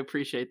the time to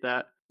appreciate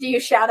that. Do you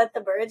shout at the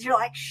birds? You're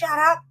like, shut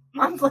up,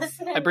 I'm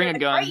listening. I bring to a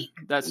gun. creek.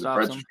 That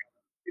stops them.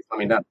 Let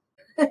me know.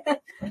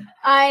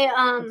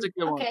 That's a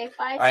good one. Okay,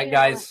 bye. All right,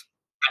 guys,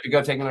 I have to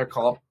go take another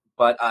call,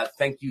 but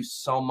thank you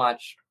so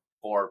much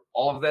for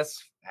all of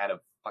this. I had a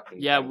fucking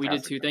we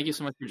did too. Thank you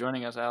so much for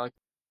joining us, Alec.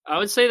 I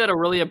would say that a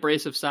really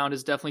abrasive sound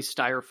is definitely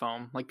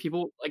styrofoam. Like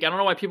people, like I don't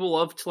know why people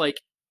love to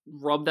like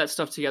rub that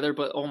stuff together,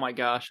 but oh my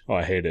gosh. Oh,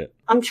 I hate it.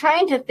 I'm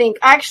trying to think.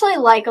 I actually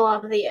like a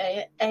lot of the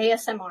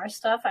ASMR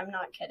stuff. I'm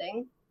not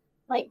kidding.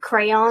 Like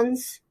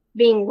crayons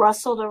being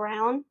rustled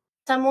around.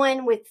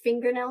 Someone with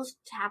fingernails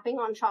tapping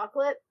on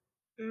chocolate.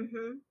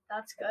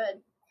 That's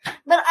good.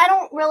 But I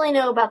don't really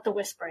know about the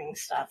whispering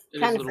stuff.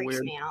 It kind of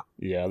freaks me out.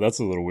 Yeah, that's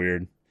a little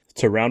weird.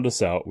 To round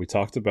us out, we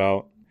talked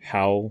about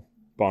how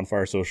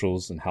Bonfire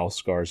Socials and how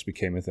Scars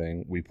became a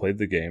thing. We played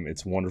the game.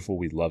 It's wonderful.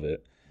 We love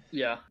it.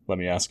 Yeah. Let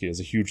me ask you,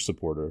 as a huge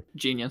supporter.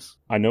 Genius.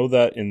 I know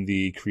that in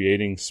the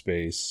creating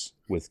space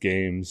with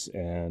games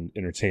and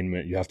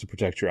entertainment, you have to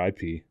protect your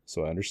IP.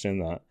 So I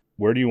understand that.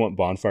 Where do you want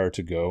Bonfire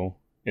to go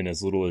in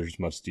as little or as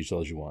much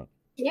detail as you want?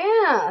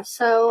 Yeah,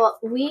 so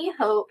we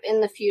hope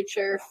in the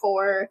future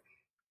for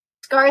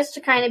Scars to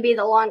kind of be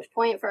the launch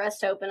point for us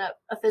to open up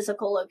a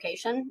physical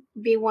location.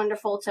 It'd be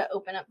wonderful to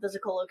open up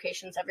physical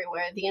locations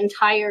everywhere. The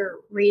entire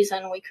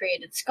reason we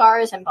created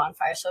Scars and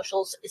Bonfire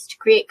Socials is to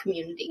create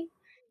community.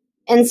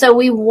 And so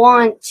we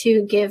want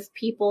to give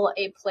people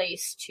a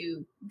place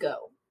to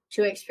go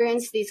to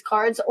experience these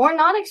cards or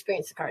not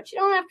experience the cards. You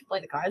don't have to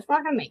play the cards. We're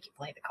not going to make you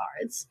play the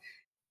cards.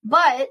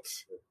 But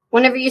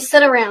whenever you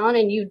sit around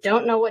and you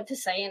don't know what to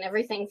say and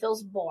everything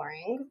feels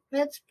boring,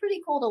 it's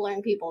pretty cool to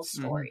learn people's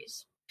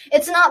stories.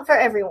 It's not for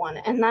everyone,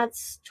 and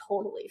that's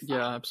totally fine.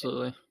 Yeah,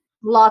 absolutely.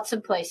 Lots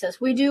of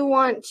places. We do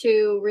want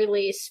to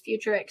release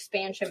future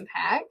expansion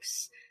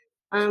packs.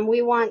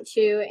 We want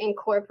to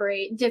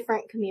incorporate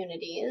different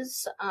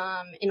communities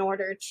in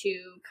order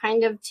to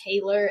kind of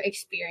tailor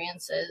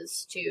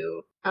experiences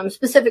to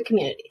specific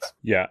communities.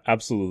 Yeah,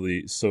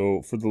 absolutely.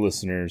 So for the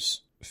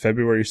listeners,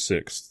 February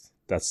 6th,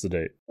 that's the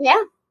date.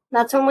 Yeah,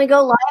 that's when we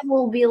go live.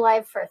 We'll be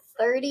live for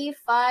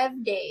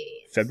 35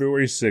 days.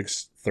 February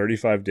 6th,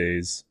 35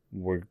 days.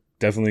 We're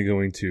definitely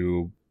going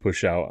to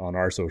push out on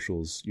our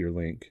socials your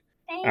link.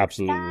 Thanks,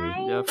 absolutely.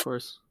 guys. Yeah, of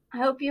course. I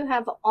hope you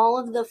have all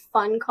of the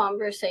fun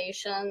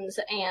conversations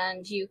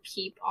and you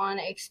keep on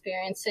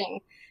experiencing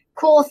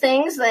cool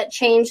things that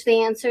change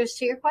the answers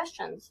to your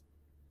questions.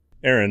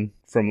 Aaron,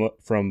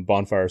 from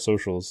Bonfire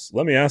Socials,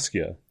 let me ask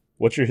you,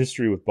 what's your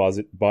history with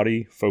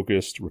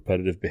body-focused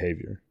repetitive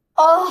behavior?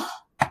 Oh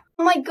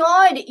my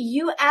god,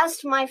 you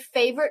asked my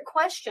favorite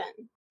question.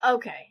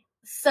 Okay,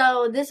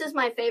 so this is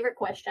my favorite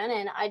question,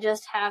 and I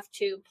just have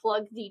to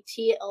plug the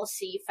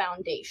TLC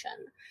Foundation.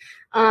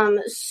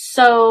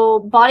 So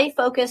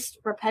body-focused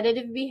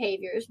repetitive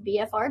behaviors,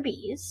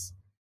 BFRBs,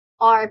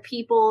 are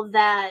people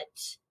that,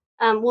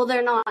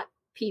 they're not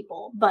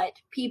people, but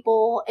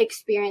people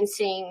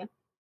experiencing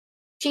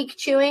cheek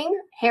chewing,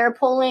 hair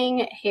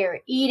pulling,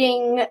 hair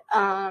eating,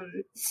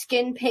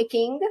 skin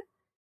picking,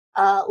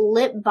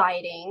 lip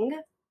biting.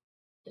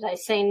 Did I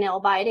say nail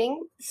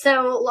biting?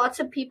 So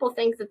lots of people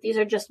think that these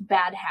are just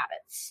bad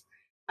habits.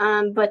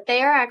 But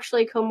they are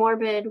actually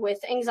comorbid with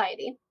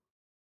anxiety,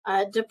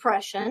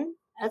 depression,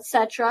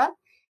 etc.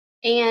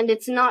 And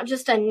it's not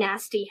just a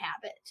nasty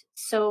habit.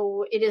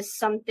 So it is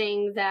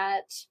something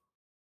that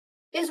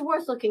is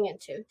worth looking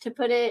into, to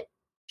put it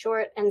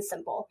short and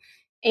simple.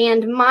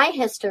 And my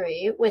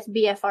history with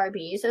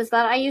BFRBs is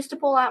that I used to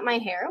pull out my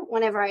hair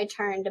whenever I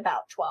turned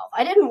about 12.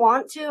 I didn't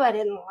want to. I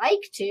didn't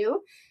like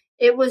to.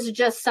 It was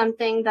just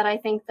something that I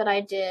think that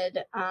I did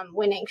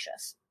when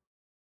anxious.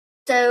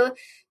 So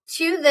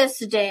to this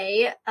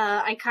day,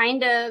 I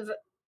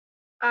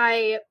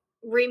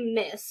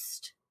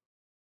remissed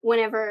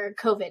whenever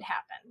COVID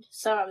happened.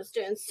 So I was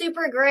doing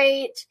super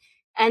great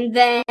and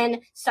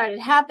then started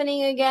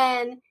happening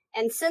again.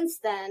 And since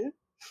then,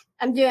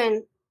 I'm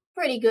doing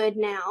pretty good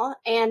now.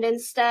 And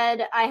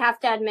instead, I have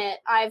to admit,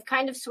 I've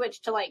kind of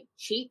switched to like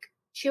cheek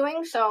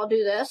chewing. So I'll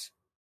do this.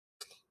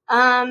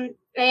 And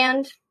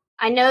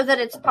I know that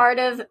it's part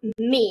of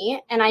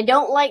me, and I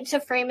don't like to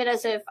frame it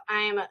as if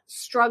I'm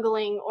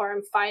struggling or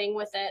I'm fighting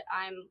with it.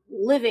 I'm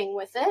living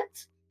with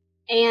it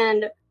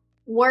and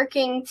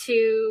working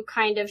to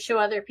kind of show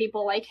other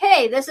people, like,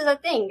 hey, this is a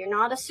thing. You're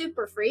not a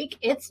super freak.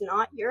 It's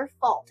not your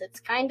fault. It's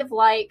kind of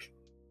like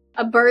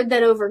a bird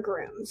that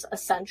overgrooms,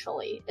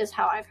 essentially, is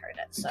how I've heard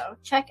it. So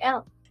check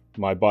out.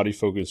 My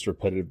body-focused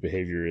repetitive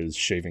behavior is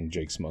shaving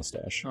Jake's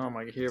mustache. Oh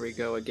my, here we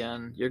go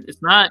again.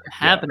 It's not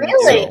happening.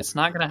 Really? It's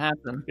not going to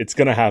happen. It's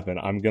going to happen.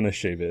 I'm going to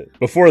shave it.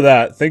 Before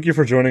that, thank you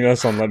for joining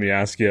us on Let Me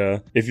Ask Ya.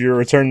 If you're a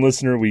return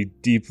listener, we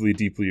deeply,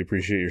 deeply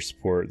appreciate your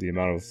support. The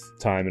amount of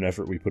time and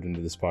effort we put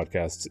into this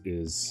podcast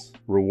is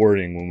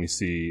rewarding when we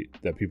see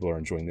that people are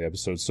enjoying the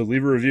episodes. So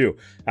leave a review.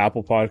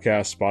 Apple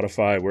Podcasts,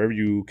 Spotify, wherever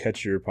you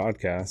catch your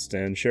podcast,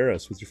 and share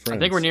us with your friends. I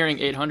think we're nearing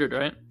 800,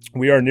 right?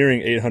 We are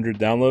nearing 800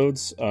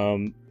 downloads.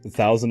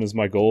 1,000 is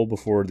my goal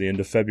before the end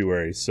of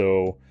February.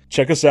 So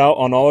check us out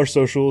on all our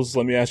socials.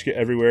 Let Me Ask You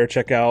everywhere.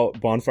 Check out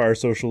Bonfire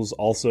Socials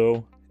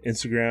also.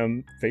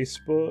 Instagram,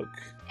 Facebook.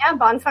 Yeah,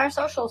 Bonfire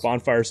Socials.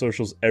 Bonfire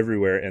Socials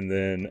everywhere. And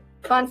then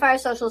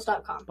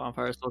BonfireSocials.com.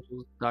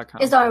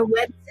 BonfireSocials.com is our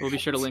website. We'll be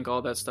sure to link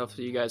all that stuff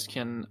so you guys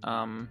can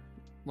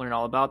learn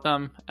all about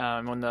them.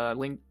 On the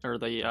link or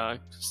the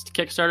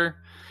Kickstarter,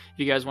 if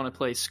you guys want to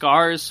play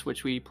Scars,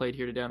 which we played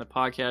here today on the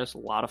podcast, a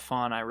lot of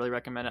fun. I really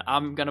recommend it.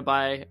 I'm going to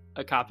buy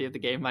a copy of the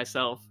game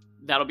myself.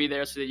 That'll be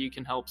there so that you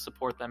can help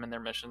support them in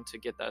their mission to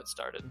get that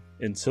started.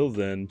 until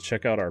then,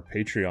 check out our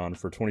Patreon.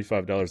 For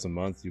 $25 a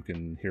month, you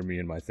can hear me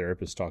and my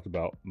therapist talk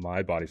about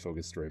my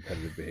body-focused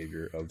repetitive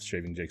behavior of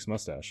shaving Jake's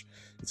mustache.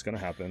 It's going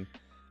to happen.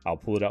 I'll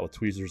pull it out with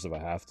tweezers if I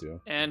have to.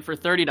 And for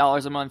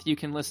 $30 a month, you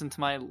can listen to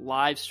my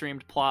live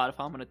streamed plot if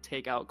I'm going to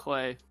take out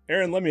Clay.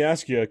 Aaron, let me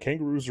ask you,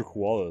 kangaroos or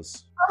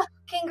koalas?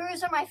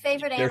 Kangaroos are my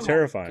favorite They're animal.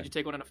 terrifying. Could you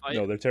take one in a fight?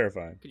 No, they're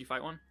terrifying. Could you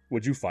fight one?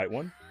 Would you fight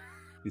one?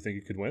 You think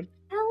you could win?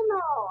 Hell no.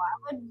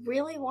 I would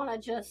really want to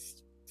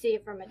just see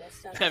it from a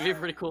distance. That'd be a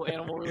pretty cool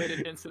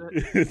animal-related incident.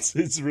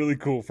 It's really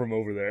cool from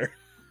over there.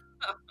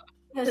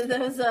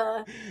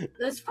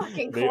 those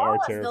fucking They are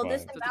koalas, they'll terrifying.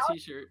 That's disavow. a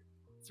t-shirt.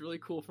 It's really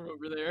cool from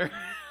over there.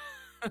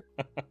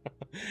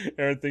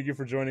 Aaron, thank you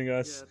for joining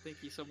us. Yeah,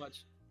 thank you so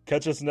much.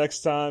 Catch us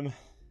next time.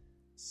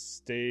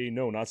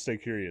 Not stay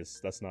curious.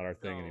 That's not our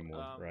thing No,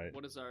 anymore, right?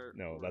 What is our?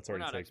 No, that's we're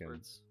already not taken.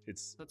 Experts.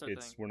 It's That's our thing.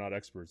 we're not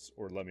experts.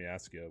 Or let me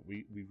ask you.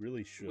 We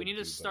really should. We need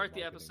do to start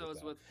better the marketing episodes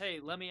that. with, "Hey,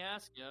 let me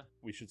ask you."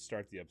 We should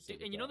start the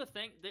episode. And you know the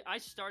thing? I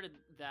started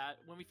that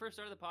when we first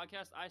started the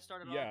podcast. I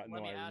started Yeah, off, no,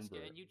 "Let me I ask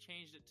you," remember. and you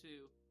changed it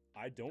to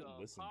I don't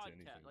the listen to podcast.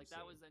 anything. Like you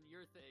that say. was then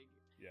your thing.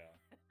 Yeah.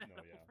 No.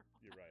 Yeah.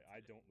 You're right. I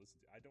don't listen.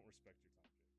 I don't respect your time.